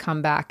unsettling to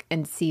come back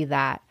and see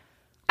that.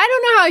 I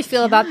don't know how I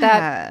feel about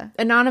that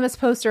anonymous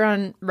poster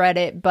on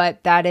Reddit,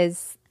 but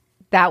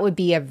that would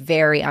be a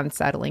very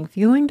unsettling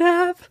feeling to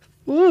have.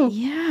 Ooh.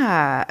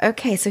 Yeah.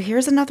 Okay. So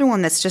here's another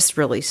one that's just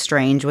really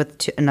strange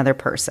with another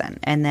person.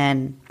 And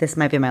then this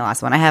might be my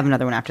last one. I have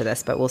another one after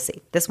this, but we'll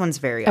see. This one's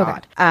very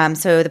odd.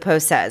 So the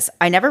post says,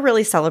 I never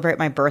really celebrate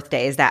my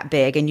birthdays that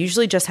big and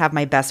usually just have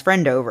my best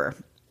friend over.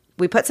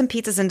 We put some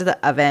pizzas into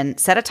the oven,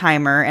 set a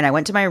timer, and I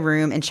went to my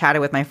room and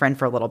chatted with my friend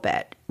for a little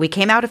bit. We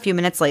came out a few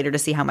minutes later to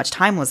see how much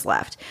time was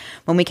left.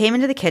 When we came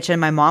into the kitchen,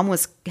 my mom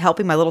was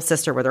helping my little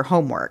sister with her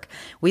homework.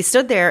 We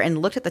stood there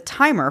and looked at the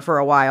timer for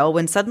a while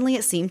when suddenly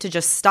it seemed to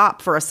just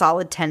stop for a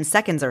solid 10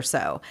 seconds or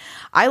so.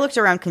 I looked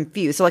around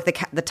confused. So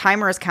like the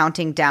timer is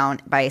counting down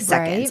by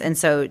seconds. Right. And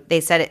so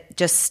they said it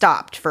just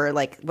stopped for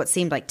like what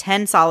seemed like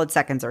 10 solid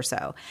seconds or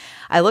so.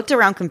 I looked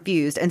around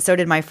confused, and so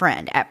did my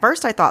friend. At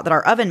first, I thought that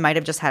our oven might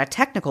have just had a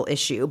technical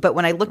issue, but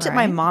when I looked at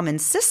my mom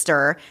and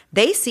sister,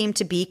 they seemed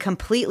to be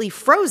completely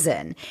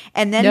frozen.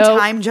 And then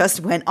time just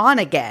went on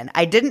again.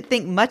 I didn't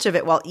think much of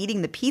it while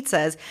eating the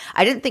pizzas.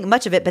 I didn't think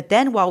much of it, but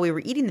then while we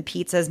were eating the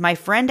pizzas, my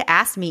friend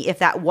asked me if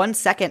that 1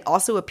 second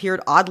also appeared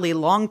oddly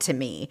long to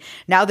me.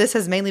 Now, this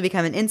has mainly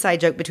become an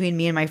inside joke between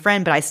me and my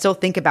friend, but I still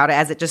think about it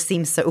as it just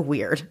seems so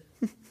weird.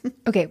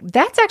 Okay,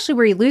 that's actually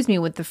where you lose me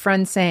with the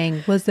friend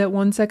saying, was that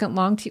 1 second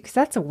long to you? Because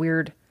that's a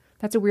weird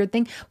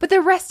thing. But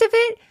the rest of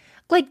it,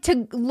 like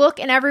to look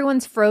and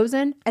everyone's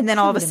frozen. And then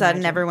all of a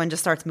sudden, everyone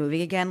just starts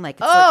moving again. Like,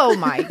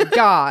 my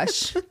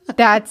gosh,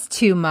 that's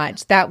too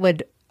much. That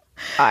would,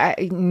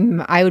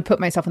 I would put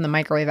myself in the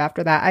microwave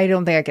after that. I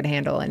don't think I could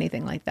handle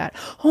anything like that.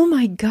 Oh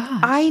my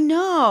gosh. I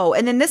know.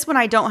 And then this one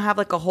I don't have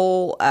like a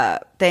whole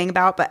thing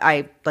about, but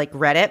I like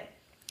read it.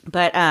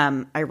 But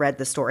I read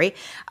the story,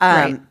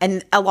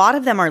 and a lot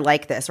of them are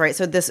like this, right?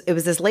 So it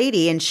was this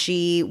lady, and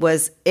she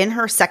was in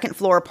her second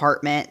floor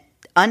apartment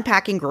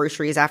unpacking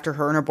groceries after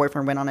her and her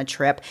boyfriend went on a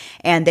trip,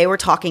 and they were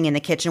talking in the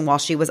kitchen while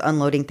she was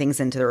unloading things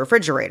into the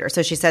refrigerator.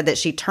 So she said that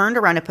she turned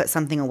around to put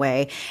something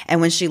away,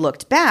 and when she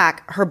looked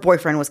back, her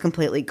boyfriend was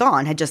completely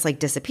gone, had just like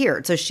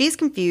disappeared. So she's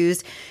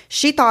confused.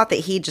 She thought that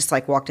he just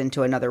like walked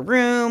into another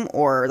room,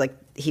 or like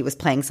he was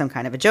playing some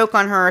kind of a joke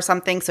on her or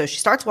something. So she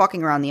starts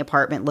walking around the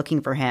apartment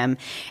looking for him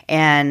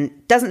and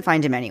doesn't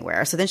find him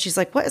anywhere. So then she's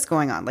like, what is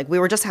going on? Like, we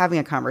were just having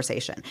a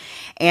conversation.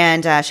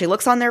 And she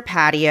looks on their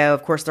patio.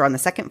 Of course, they're on the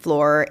second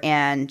floor,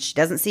 and she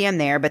doesn't see him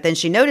there. But then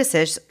she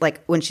notices,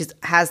 like, when she's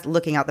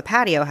looking out the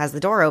patio, has the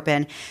door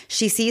open,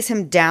 she sees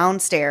him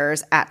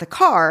downstairs at the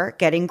car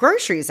getting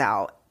groceries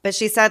out. But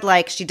she said,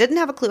 like, she didn't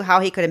have a clue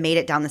how he could have made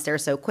it down the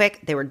stairs so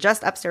quick. They were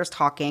just upstairs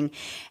talking.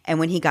 And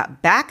when he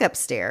got back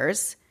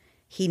upstairs,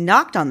 he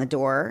knocked on the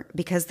door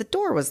because the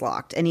door was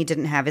locked and he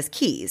didn't have his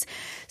keys.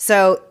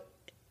 So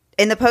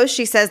in the post,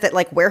 she says that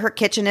like where her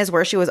kitchen is,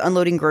 where she was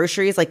unloading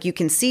groceries, like you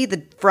can see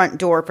the front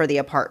door for the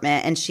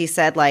apartment. And she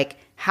said, like,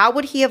 how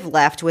would he have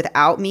left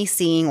without me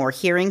seeing or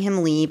hearing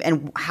him leave?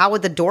 And how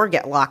would the door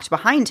get locked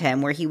behind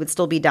him where he would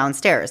still be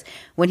downstairs?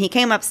 When he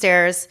came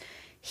upstairs,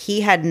 he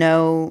had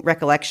no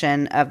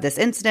recollection of this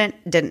incident,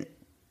 didn't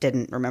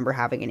remember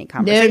having any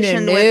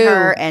conversation with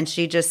her. And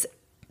she just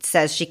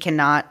says she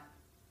cannot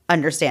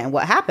understand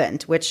what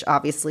happened, which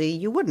obviously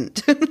you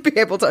wouldn't be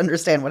able to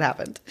understand what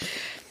happened.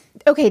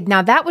 Okay,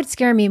 now that would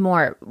scare me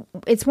more.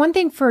 It's one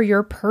thing for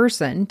your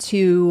person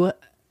to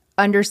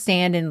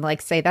understand and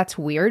like say that's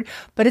weird,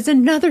 but it's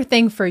another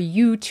thing for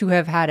you to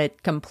have had a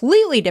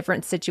completely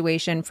different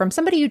situation from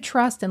somebody you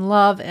trust and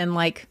love and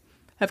like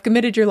have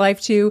committed your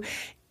life to,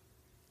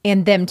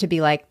 and them to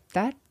be like,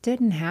 that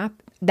didn't happen.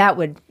 That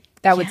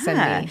would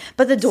send me.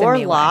 But the door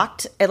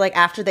locked, like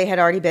after they had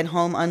already been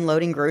home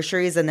unloading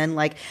groceries, and then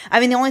like,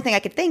 I mean, the only thing I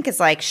could think is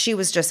like she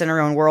was just in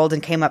her own world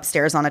and came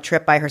upstairs on a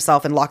trip by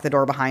herself and locked the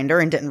door behind her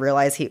and didn't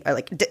realize he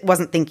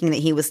wasn't thinking that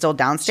he was still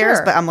downstairs.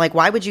 Sure. But I'm like,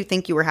 why would you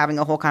think you were having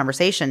a whole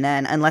conversation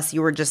then, unless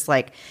you were just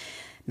like,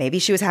 maybe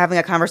she was having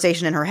a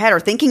conversation in her head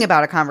or thinking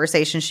about a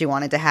conversation she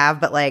wanted to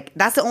have. But like,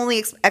 that's the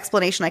only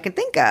explanation I can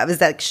think of is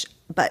that.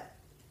 But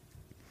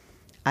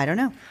I don't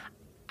know.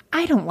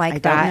 I don't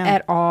like that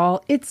at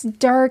all. It's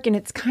dark and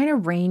it's kind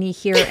of rainy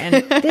here, and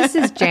this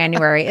is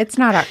January. It's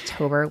not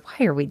October.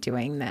 Why are we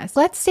doing this?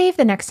 Let's save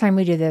the next time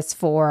we do this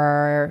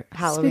for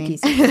Halloween.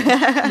 Spooky season.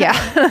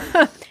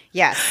 Yeah.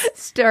 Yes.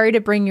 Sorry to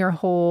bring your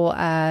whole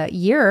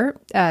year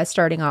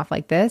starting off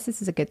like this.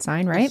 This is a good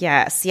sign, right?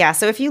 Yes. Yeah.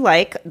 So if you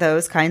like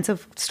those kinds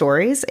of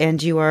stories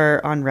and you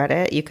are on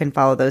Reddit, you can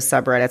follow those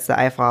subreddits that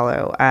I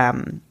follow.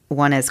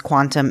 One is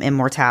Quantum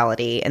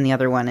Immortality, and the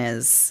other one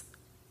is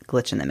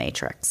Glitch in the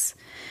Matrix.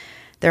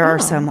 There are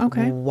some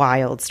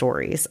wild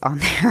stories on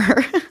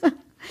there.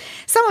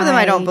 Some of them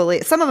I don't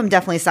believe. Some of them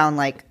definitely sound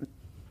like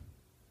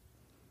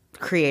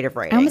creative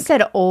writing. I almost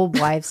said old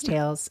wives'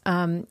 tales.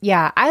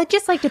 Yeah, I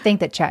just like to think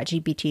that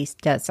ChatGPT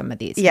does some of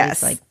these.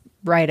 Yes. Like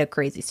write a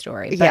crazy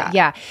story. But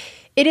yeah,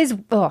 it is.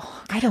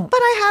 Oh, I don't.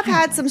 But I have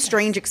had some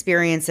strange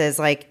experiences.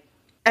 Like,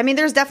 I mean,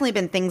 there's definitely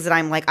been things that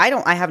I'm like,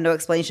 I have no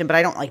explanation, but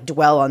I don't like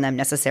dwell on them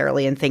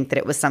necessarily and think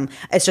that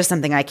it's just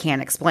something I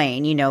can't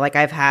explain. You know, like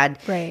I've had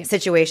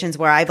situations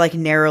where I've like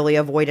narrowly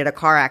avoided a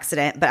car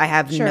accident, but I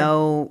have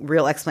no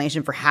real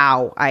explanation for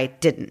how I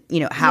didn't,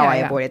 you know, how I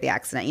avoided the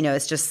accident. You know,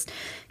 it's just,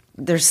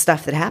 there's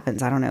stuff that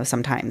happens, I don't know,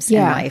 sometimes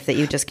in life that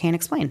you just can't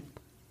explain.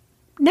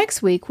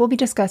 Next week, we'll be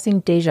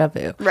discussing deja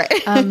vu. Right.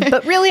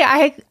 But really,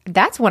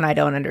 that's one I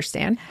don't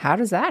understand. How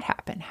does that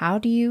happen? How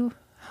do you...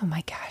 Oh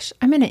my gosh,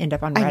 I'm going to end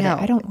up on Reddit. I know.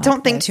 I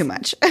don't think too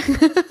much.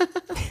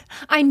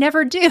 I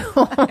never do.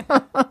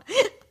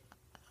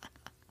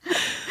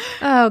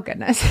 Oh,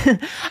 goodness.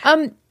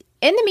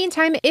 In the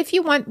meantime, if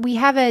you want, we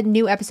have a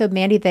new episode,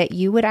 Mandy, that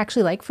you would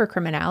actually like for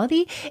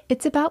criminality.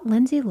 It's about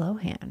Lindsay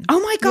Lohan.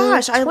 Oh my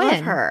gosh, I love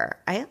her.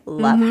 I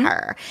love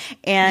her.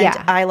 And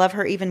I love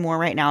her even more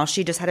right now.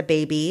 She just had a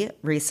baby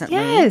recently.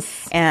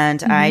 Yes.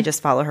 And I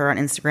just follow her on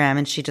Instagram,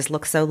 and she just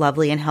looks so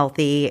lovely and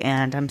healthy,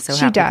 and I'm so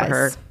happy for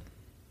her.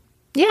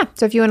 Yeah.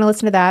 So if you want to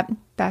listen to that,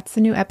 that's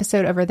the new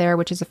episode over there,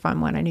 which is a fun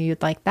one. I knew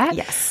you'd like that.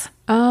 Yes.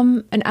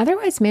 And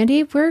otherwise,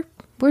 Mandy, we're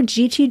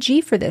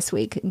GTG for this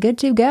week. Good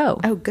to go.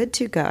 Oh, good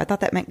to go. I thought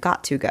that meant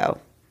got to go.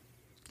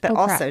 That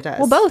also does.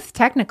 Well, both,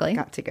 technically.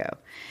 Got to go.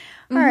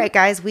 All right,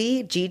 guys.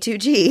 We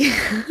G2G.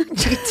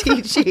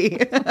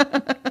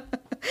 GTG.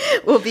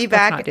 We'll be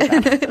back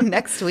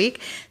next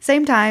week.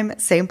 Same time,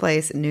 same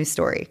place, new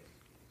story.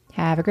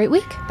 Have a great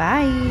week.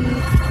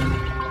 Bye.